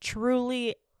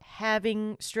truly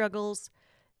having struggles,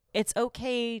 it's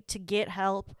okay to get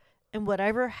help, and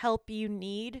whatever help you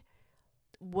need,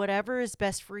 whatever is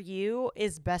best for you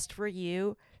is best for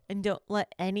you, and don't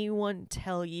let anyone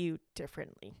tell you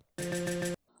differently.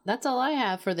 That's all I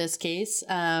have for this case.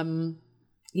 Again,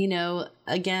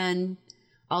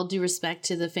 all due respect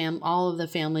to all of the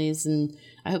families, and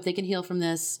I hope they can heal from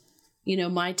this.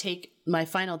 My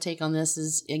final take on this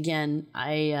is, again,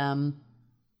 I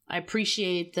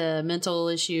appreciate the mental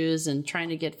issues and trying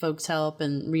to get folks help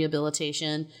and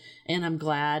rehabilitation, and I'm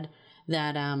glad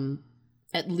that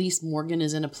at least Morgan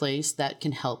is in a place that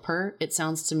can help her. It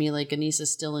sounds to me like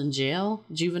Anissa's still in jail,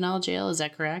 juvenile jail. Is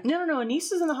that correct? No.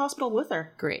 Anissa's in the hospital with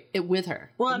her. Great. With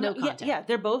her. Well, no contact. Yeah,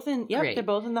 they're both in. Yeah, they're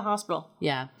both in the hospital.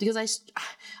 Yeah, because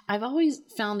I've always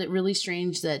found it really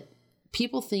strange that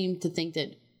people seem to think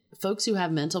that folks who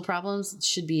have mental problems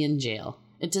should be in jail.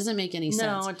 It doesn't make any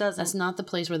sense. No, it doesn't. That's not the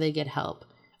place where they get help.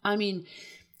 I mean,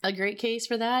 a great case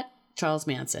for that, Charles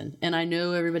Manson. And I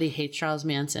know everybody hates Charles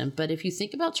Manson, but if you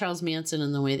think about Charles Manson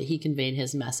and the way that he conveyed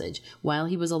his message, while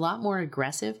he was a lot more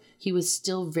aggressive, he was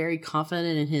still very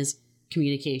confident in his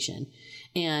communication.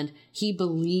 And he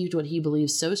believed what he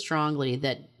believed so strongly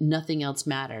that nothing else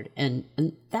mattered. And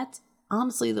that's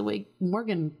honestly the way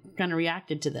Morgan kind of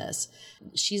reacted to this.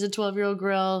 She's a 12-year-old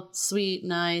girl, sweet,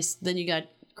 nice. Then you got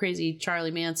crazy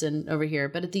Charlie Manson over here.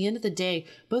 But at the end of the day,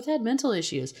 both had mental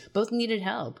issues. Both needed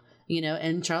help.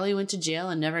 And Charlie went to jail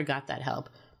and never got that help.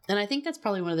 And I think that's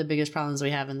probably one of the biggest problems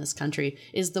we have in this country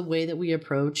is the way that we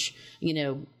approach,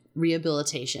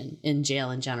 rehabilitation in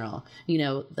jail in general.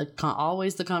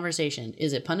 Always the conversation,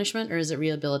 is it punishment or is it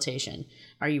rehabilitation?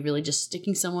 Are you really just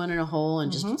sticking someone in a hole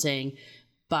and just saying,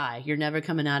 bye, you're never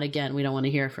coming out again, we don't want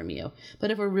to hear from you?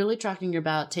 But if we're really talking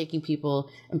about taking people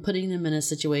and putting them in a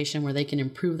situation where they can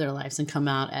improve their lives and come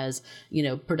out as,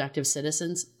 productive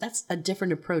citizens, that's a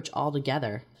different approach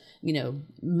altogether.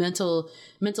 Mental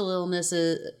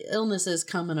illnesses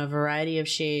come in a variety of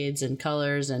shades and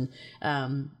colors and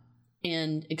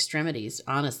extremities,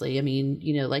 honestly. I mean,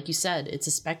 like you said, it's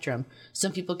a spectrum.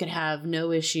 Some people could have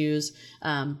no issues,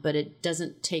 but it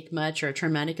doesn't take much, or a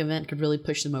traumatic event could really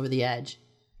push them over the edge.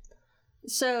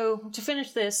 So to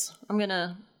finish this, I'm going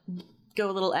to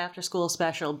go a little after school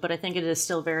special, but I think it is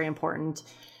still very important.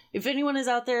 If anyone is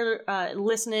out there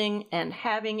listening and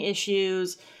having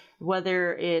issues,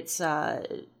 whether it's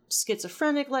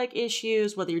schizophrenic-like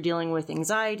issues, whether you're dealing with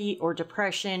anxiety or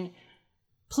depression,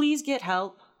 please get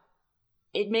help.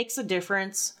 It makes a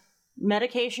difference.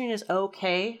 Medication is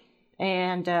okay,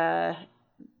 and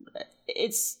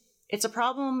it's a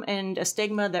problem and a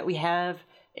stigma that we have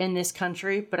in this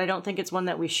country, but I don't think it's one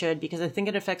that we should, because I think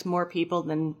it affects more people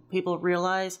than people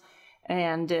realize,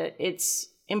 and it's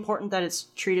important that it's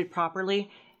treated properly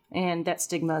and that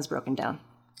stigma is broken down.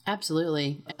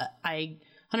 Absolutely. I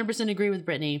 100% agree with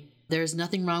Brittany. There's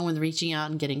nothing wrong with reaching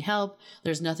out and getting help.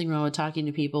 There's nothing wrong with talking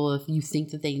to people if you think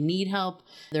that they need help.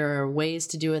 There are ways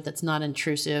to do it that's not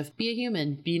intrusive. Be a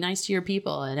human. Be nice to your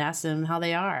people and ask them how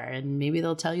they are. And maybe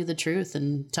they'll tell you the truth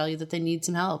and tell you that they need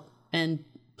some help. And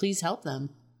please help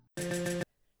them.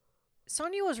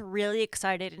 Sonia was really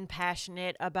excited and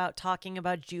passionate about talking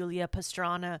about Julia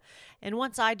Pastrana, and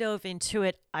once I dove into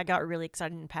it, I got really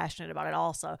excited and passionate about it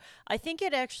also. I think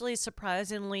it actually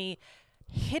surprisingly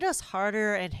hit us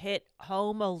harder and hit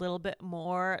home a little bit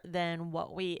more than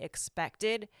what we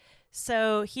expected.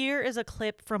 So here is a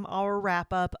clip from our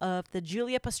wrap-up of the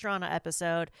Julia Pastrana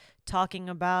episode talking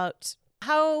about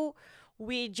how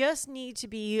we just need to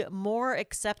be more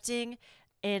accepting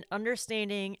and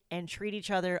understanding and treat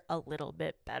each other a little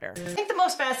bit better. I think the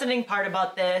most fascinating part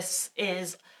about this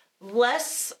is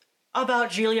less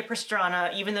about Julia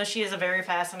Pastrana, even though she is a very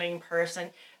fascinating person,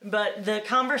 but the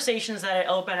conversations that it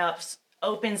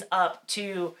opens up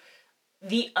to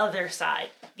the other side,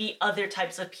 the other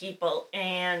types of people,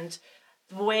 and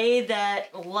the way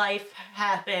that life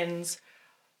happens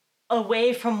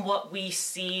away from what we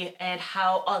see and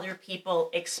how other people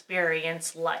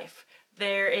experience life.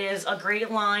 There is a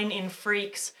great line in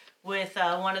Freaks with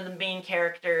one of the main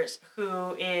characters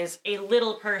who is a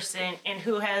little person and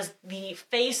who has the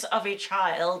face of a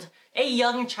child, a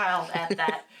young child at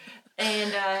that.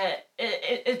 And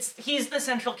he's the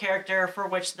central character for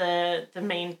which the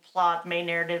main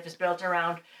narrative is built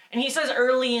around. And he says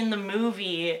early in the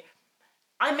movie,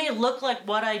 I may look like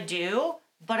what I do,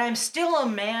 but I'm still a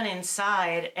man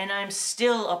inside and I'm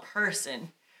still a person.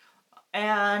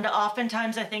 And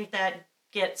oftentimes I think that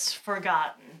gets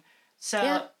forgotten. So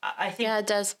yeah. I think it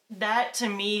does. That to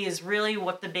me is really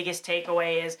what the biggest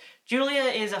takeaway is. Julia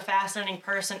is a fascinating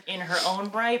person in her own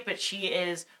right, but she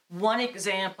is one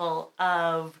example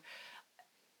of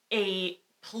a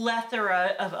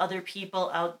plethora of other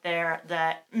people out there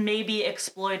that may be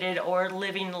exploited or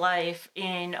living life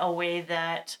in a way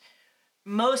that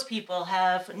most people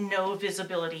have no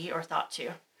visibility or thought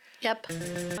to. Yep.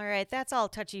 All right, that's all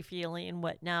touchy-feely and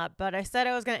whatnot, but I said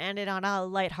I was going to end it on a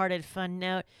lighthearted, fun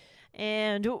note.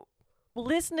 And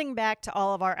listening back to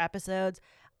all of our episodes,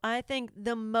 I think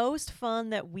the most fun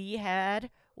that we had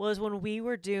was when we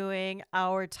were doing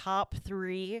our top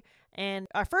 3. And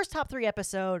our first top 3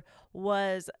 episode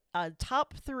was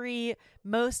top 3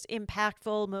 most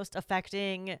impactful, most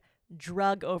affecting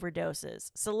drug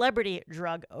overdoses, celebrity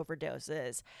drug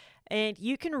overdoses. And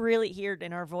you can really hear it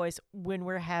in our voice when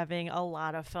we're having a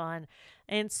lot of fun.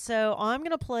 And so I'm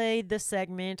going to play the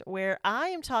segment where I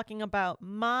am talking about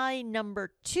my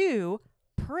number 2,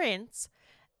 Prince.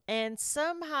 And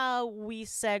somehow we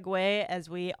segue, as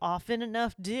we often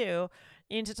enough do,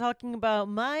 into talking about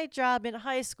my job in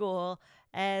high school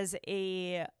as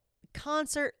a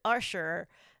concert usher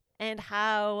and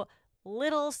how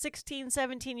little 16,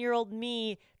 17-year-old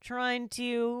me trying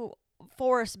to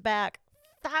force back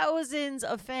thousands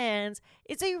of fans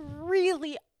is a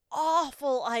really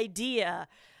awful idea.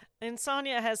 And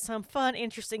Sonia has some fun,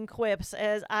 interesting quips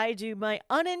as I do my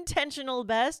unintentional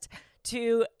best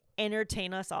to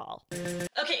entertain us all.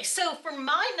 Okay, so for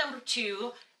my number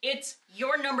 2, it's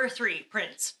your number 3,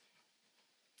 Prince.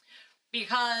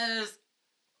 Because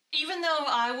even though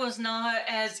I was not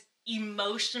as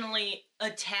emotionally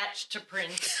attached to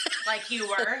Prince like you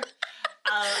were,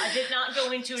 I did not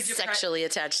go into a Sexually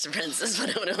attached to Prince is what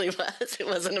it really was. It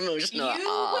wasn't emotional at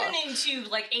all. You went into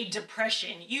like a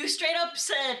depression. You straight up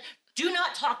said, "Do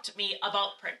not talk to me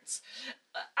about Prince."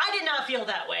 I did not feel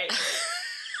that way.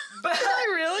 But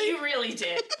really? You really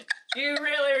did. You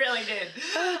really, really did.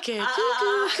 Okay,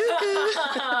 cuckoo.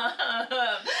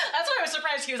 That's why I was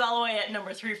surprised he was all the way at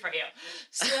number 3 for you.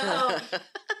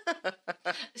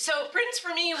 So Prince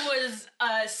for me was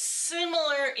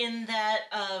similar in that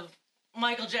of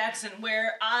Michael Jackson,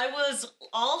 where I was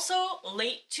also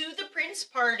late to the Prince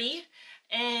party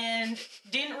and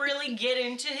didn't really get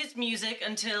into his music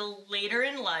until later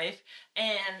in life.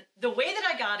 And the way that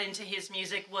I got into his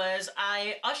music was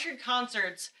I ushered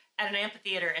concerts at an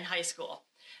amphitheater in high school.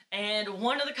 And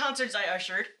one of the concerts I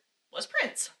ushered was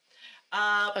Prince.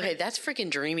 Okay, that's freaking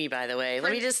dreamy, by the way.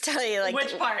 Let me just tell you, like,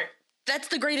 which part? That's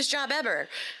the greatest job ever.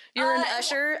 You're an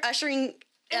usher, ushering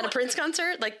at a Prince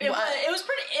concert? Like, it was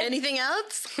pretty... anything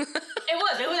else?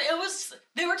 It was...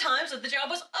 There were times that the job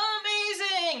was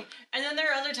amazing! And then there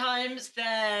are other times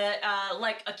that,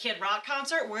 like a Kid Rock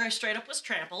concert where I straight up was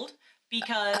trampled.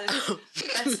 Because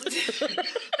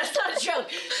that's not a joke.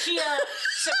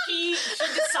 He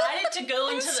decided to go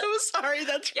into I'm so sorry,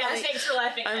 that's funny. Yeah, thanks for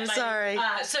laughing. I'm sorry.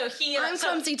 I'm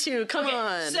clumsy too, come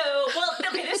on. This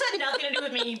had nothing to do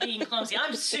with me being clumsy.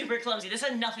 I'm super clumsy. This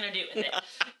had nothing to do with it.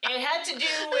 It had to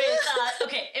do with,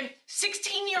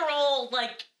 16-year-old,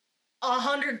 like,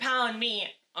 100-pound me.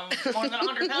 I'm more than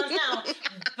 100 pounds now,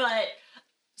 but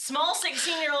small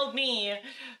 16-year-old me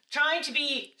trying to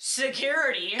be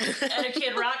security at a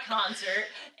Kid Rock concert,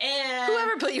 and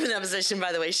whoever put you in that position,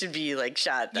 by the way, should be like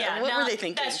shot. Yeah, what were they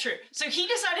thinking? That's true. So he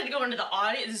decided to go into the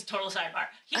audience. This is a total sidebar.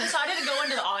 He decided to go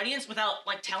into the audience without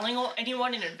like telling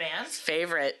anyone in advance.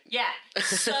 Favorite. Yeah.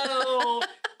 So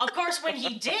of course, when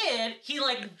he did, he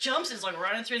like jumps and is like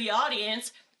running through the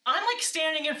audience. I'm like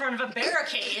standing in front of a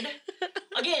barricade.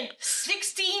 Again,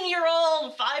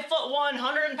 16-year-old, 5'1",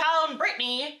 100-pound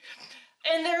Britney,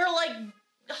 and there are like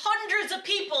hundreds of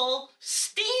people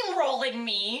steamrolling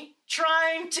me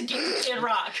trying to get to Kid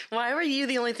Rock. Why were you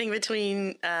the only thing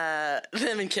between them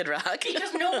and Kid Rock?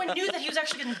 Because no one knew that he was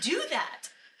actually going to do that.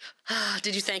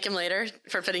 Did you thank him later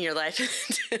for putting your life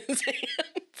into his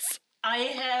hands?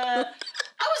 I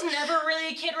was never really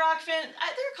a Kid Rock fan. There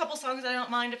are a couple songs I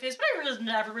don't mind of his, but I was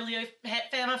never really a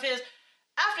fan of his.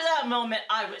 After that moment,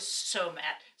 I was so mad.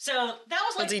 So that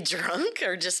was like... Was he drunk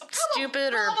or just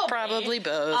stupid or probably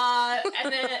both?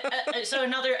 And then, so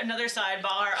another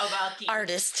sidebar about the...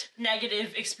 Artist.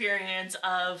 Negative experience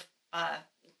of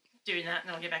doing that, and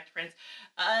then I'll get back to Prince.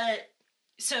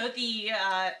 So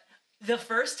the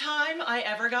first time I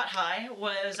ever got high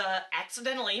was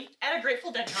accidentally at a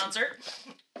Grateful Dead concert.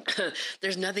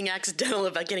 There's nothing accidental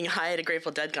about getting high at a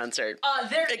Grateful Dead concert.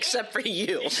 Except for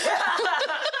you.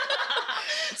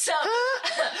 So,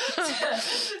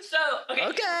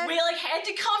 okay. We like had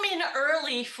to come in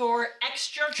early for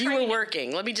extra training. You were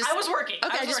working. I was working.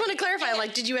 Okay, I just want to clarify. Yeah.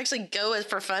 Like, did you actually go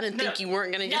for fun and think you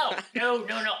weren't going to get? No.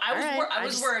 I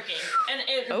was working, and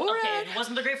it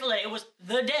wasn't the Grateful Dead. It was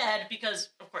the Dead because,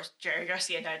 of course, Jerry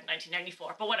Garcia died in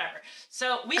 1994. But whatever.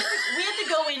 So we had to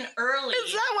go in early.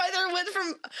 Is that why they went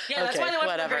from? Yeah, that's why they went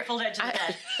from the Grateful Dead to the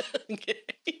Dead. Okay.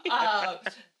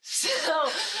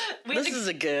 This is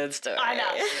a good story. I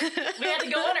know. We had to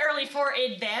go in early for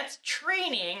advanced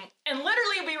training, and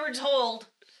literally we were told,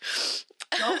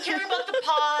 don't care about the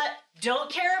pot,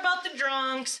 don't care about the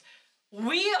drunks.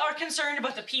 We are concerned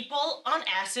about the people on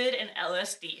acid and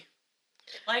LSD.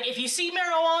 Like, if you see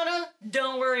marijuana,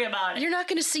 don't worry about it. You're not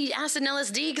going to see acid and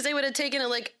LSD because they would have taken it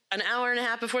like an hour and a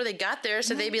half before they got there,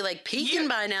 so they'd be like peeking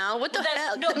by now. What the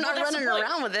hell? No, they're not that's the running point.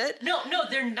 around with it. No,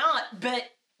 they're not. But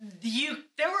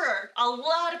there were a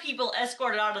lot of people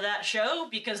escorted out of that show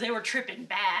because they were tripping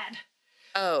bad.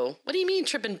 Oh, what do you mean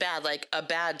tripping bad? Like a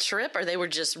bad trip, or they were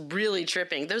just really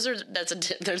tripping? There's a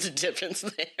difference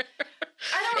there.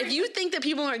 If you think that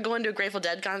people aren't going to a Grateful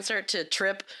Dead concert to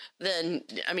trip, then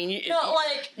I mean,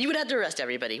 you would have to arrest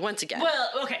everybody once again. Well,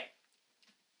 okay,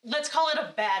 let's call it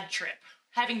a bad trip.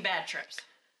 Having bad trips.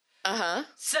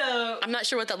 So I'm not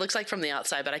sure what that looks like from the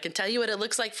outside, but I can tell you what it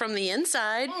looks like from the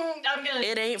inside.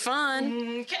 It ain't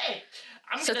fun. Okay.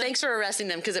 So thanks for arresting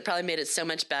them because it probably made it so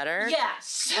much better.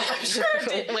 Yes, sure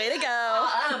did. Way to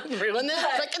go. Ruin the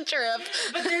fucking trip.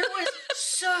 But there was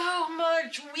so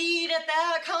much weed at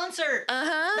that concert.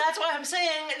 That's why I'm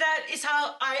saying that is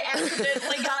how I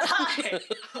accidentally got high.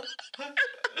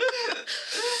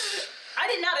 I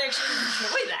did not actually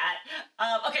enjoy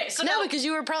that. Okay, so no, because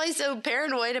you were probably so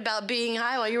paranoid about being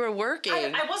high while you were working.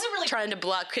 I wasn't really trying to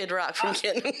block Kid Rock from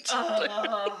getting.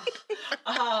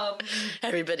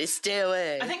 Everybody, stay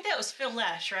away. I think that was Phil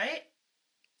Lesh, right?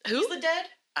 Who? He's the Dead.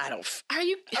 I don't. Are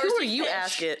you? Who are you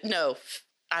asking? No,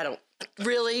 I don't.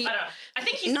 Really? I don't know. I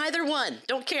think he's neither one.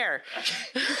 Don't care.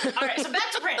 Okay. All right. So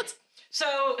back to Prince.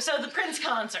 So the Prince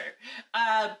concert.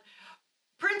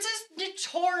 Prince is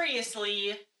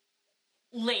notoriously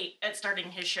late at starting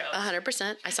his show.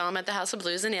 100%. I saw him at the House of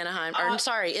Blues in Anaheim. On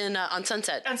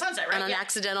Sunset. On Sunset, right? On an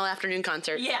accidental afternoon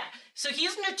concert. Yeah. So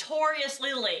he's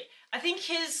notoriously late. I think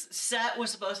his set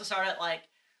was supposed to start at like,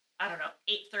 I don't know,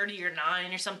 8:30 or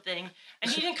 9 or something. And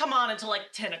he didn't come on until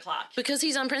like 10 o'clock. Because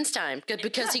he's on Prince time. Good,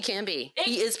 because he can be.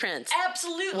 He is Prince.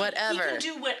 Absolutely. Whatever. He can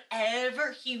do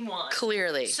whatever he wants.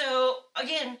 Clearly. So,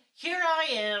 again, here I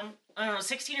am, I don't know,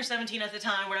 16 or 17 at the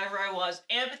time, whatever I was,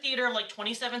 amphitheater of like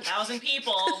 27,000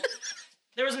 people.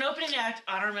 There was an opening act,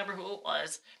 I don't remember who it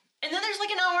was. And then there's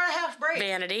like an hour and a half break.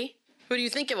 Vanity. Who do you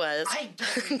think it was? I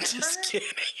don't remember. Just kidding.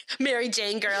 Mary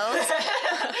Jane Girls.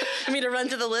 I mean, to run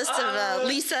to the list of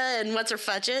Lisa and What's Her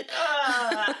Fudget.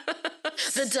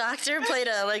 The Doctor played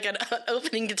an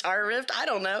opening guitar riff. I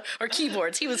don't know. Or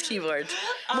keyboards. He was keyboards.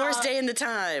 Morris Day in the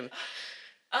Time.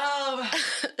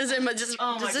 Is this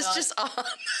God. just on?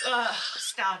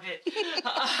 Stop it.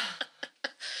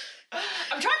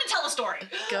 I'm trying to tell a story.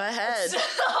 Go ahead.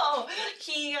 So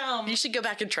he You should go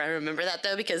back and try and remember that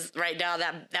though, because right now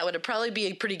that would probably be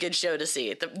a pretty good show to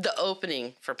see. The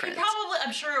opening for Prince.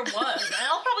 I'm sure it was. And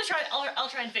I'll probably try. I'll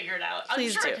try and figure it out.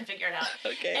 Please I'm sure do. I can figure it out.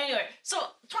 Okay. Anyway, so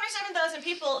 27,000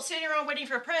 people sitting around waiting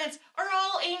for Prince are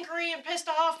all angry and pissed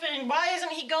off. And why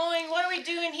isn't he going? What are we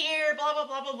doing here? Blah blah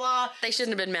blah blah blah. They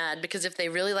shouldn't have been mad because if they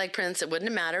really liked Prince, it wouldn't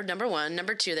have mattered. Number one,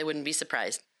 number two, they wouldn't be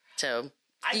surprised. So.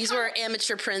 These were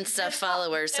amateur Prince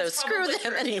followers, so screw them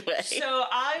true. anyway. So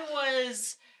I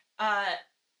was, I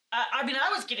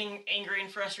was getting angry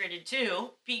and frustrated too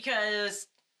because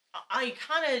I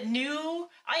kind of knew,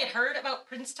 I had heard about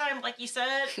Prince time, like you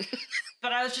said,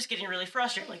 but I was just getting really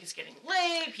frustrated. Like, it's getting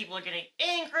late, people are getting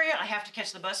angry, I have to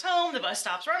catch the bus home, the bus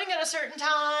stops running at a certain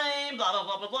time, blah, blah,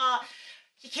 blah, blah, blah.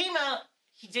 He came out,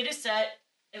 he did his set,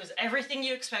 it was everything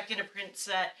you expected a Prince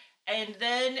set, and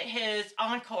then his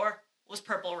encore was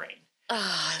Purple Rain.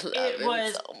 Oh, I love it him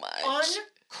was so much.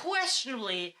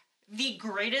 Unquestionably the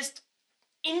greatest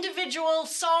individual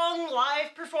song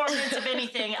live performance of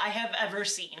anything I have ever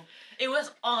seen. It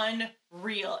was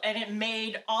unreal, and it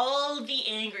made all the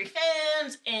angry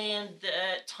fans and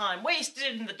the time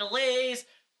wasted and the delays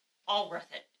all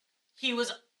worth it. He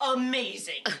was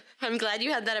amazing. I'm glad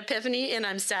you had that epiphany, and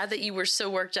I'm sad that you were so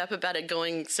worked up about it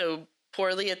going so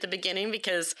poorly at the beginning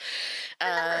because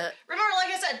remember,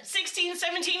 like I said, 16,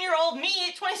 17-year-old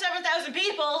me, 27,000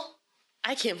 people.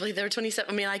 I can't believe there were 27.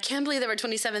 I mean, I can believe there were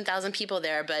 27,000 people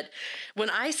there, but when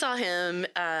I saw him,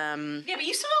 yeah, but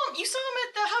you saw him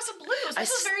at the House of Blues. This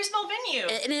was a very small venue,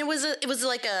 and it was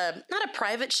like not a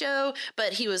private show,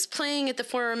 but he was playing at the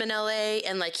Forum in LA,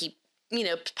 and like he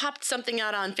popped something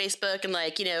out on Facebook and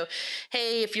like,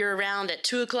 hey, if you're around at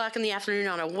 2:00 in the afternoon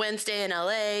on a Wednesday in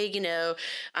LA,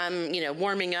 I'm,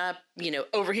 warming up,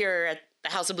 over here at the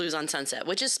House of Blues on Sunset,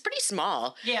 which is pretty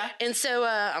small. Yeah. And so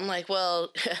I'm like,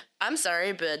 well, I'm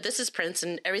sorry, but this is Prince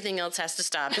and everything else has to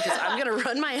stop because I'm going to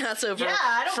run my ass over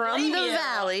from the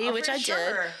valley, which I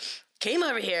did. Came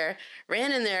over here,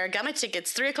 ran in there, got my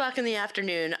tickets, 3:00 in the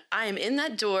afternoon. I am in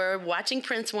that door watching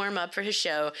Prince warm up for his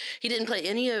show. He didn't play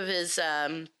any of his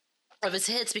of his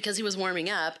hits because he was warming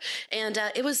up, and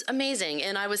it was amazing.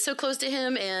 And I was so close to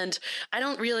him, and I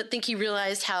don't really think he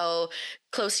realized how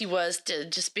close he was to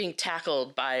just being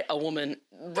tackled by a woman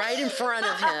right in front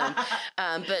of him.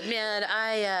 But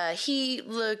man, he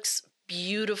looks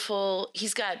beautiful.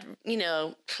 He's got,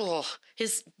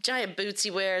 his giant boots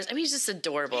he wears. I mean, he's just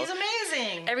adorable. He's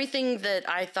amazing. Everything that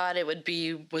I thought it would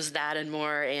be was that and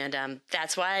more. And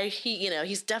that's why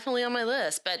he's definitely on my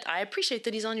list. But I appreciate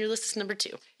that he's on your list as number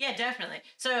 2. Yeah, definitely.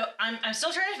 So I'm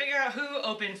still trying to figure out who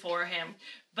opened for him.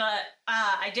 But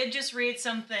I did just read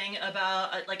something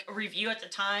about a review at the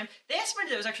time. They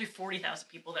estimated there was actually 40,000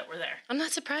 people that were there. I'm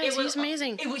not surprised. He was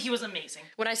amazing. He was amazing.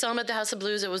 When I saw him at the House of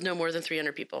Blues, it was no more than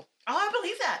 300 people. Oh, I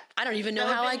believe that. I don't even know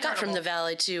how I got from the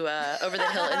valley to over the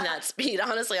hill in that speed.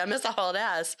 Honestly, I must have hauled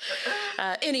ass.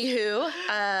 Anywho,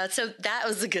 so that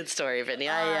was a good story, Brittany.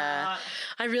 I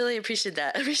really appreciated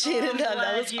that. That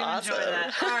was awesome.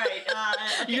 That. All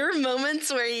right. Your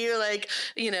moments where you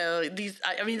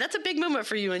that's a big moment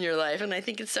for you in your life, and I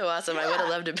think it's so awesome. Yeah. I would have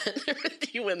loved to have been there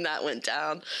with you when that went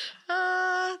down.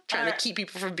 Trying to keep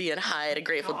people from being high at a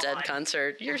Grateful Dead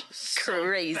concert. You're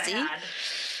crazy. Bad.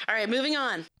 All right, moving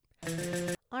on.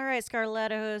 All right,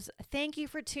 Scarlettos, thank you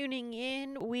for tuning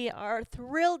in. We are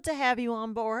thrilled to have you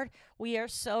on board. We are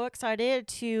so excited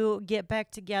to get back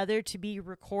together to be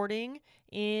recording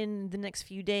in the next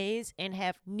few days and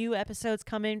have new episodes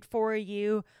coming for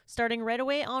you starting right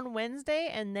away on Wednesday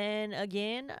and then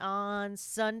again on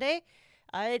Sunday.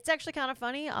 It's actually kind of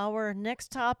funny. Our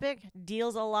next topic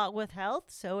deals a lot with health,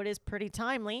 so it is pretty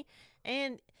timely.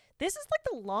 And this is like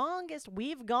the longest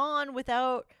we've gone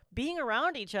without being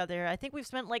around each other. I think we've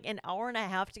spent like an hour and a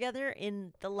half together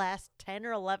in the last 10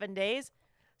 or 11 days.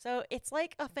 So it's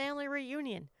like a family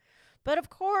reunion. But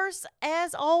of course,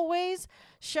 as always,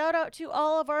 shout out to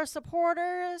all of our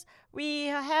supporters. We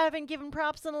haven't given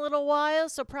props in a little while,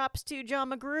 so props to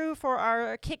John McGrew for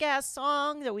our kick-ass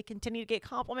song that we continue to get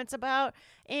compliments about,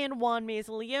 and Juan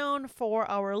Meza-Leon for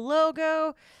our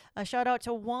logo. A shout out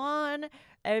to Juan.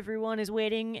 Everyone is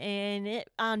waiting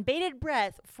on bated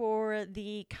breath for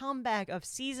the comeback of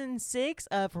season 6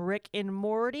 of Rick and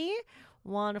Morty.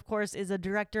 Juan, of course, is a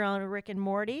director on Rick and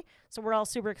Morty, so we're all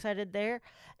super excited there.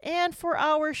 And for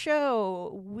our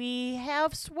show, we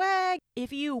have swag.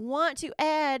 If you want to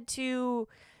add to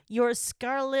your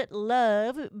Scarlet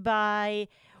love by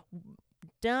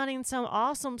donning some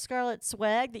awesome Scarlet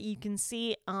swag that you can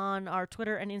see on our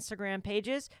Twitter and Instagram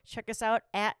pages, check us out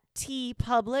at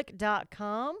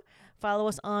tpublic.com. Follow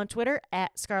us on Twitter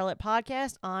at Scarlet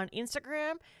Podcast, on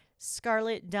Instagram,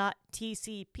 scarlet.tcp.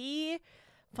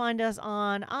 Find us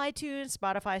on iTunes,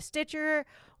 Spotify, Stitcher.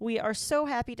 We are so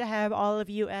happy to have all of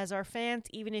you as our fans,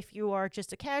 even if you are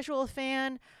just a casual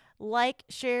fan. Like,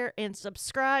 share, and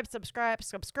subscribe.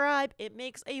 It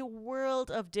makes a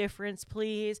world of difference,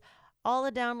 please. All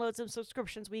the downloads and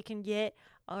subscriptions we can get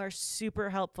are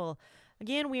super helpful.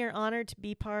 Again, we are honored to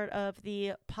be part of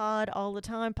the Pod All the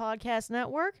Time podcast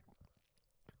network.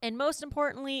 And most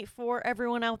importantly, for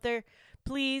everyone out there,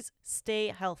 please stay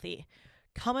healthy.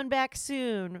 Coming back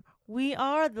soon, we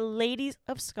are the Ladies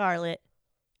of Scarlet.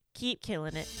 Keep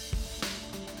killing it.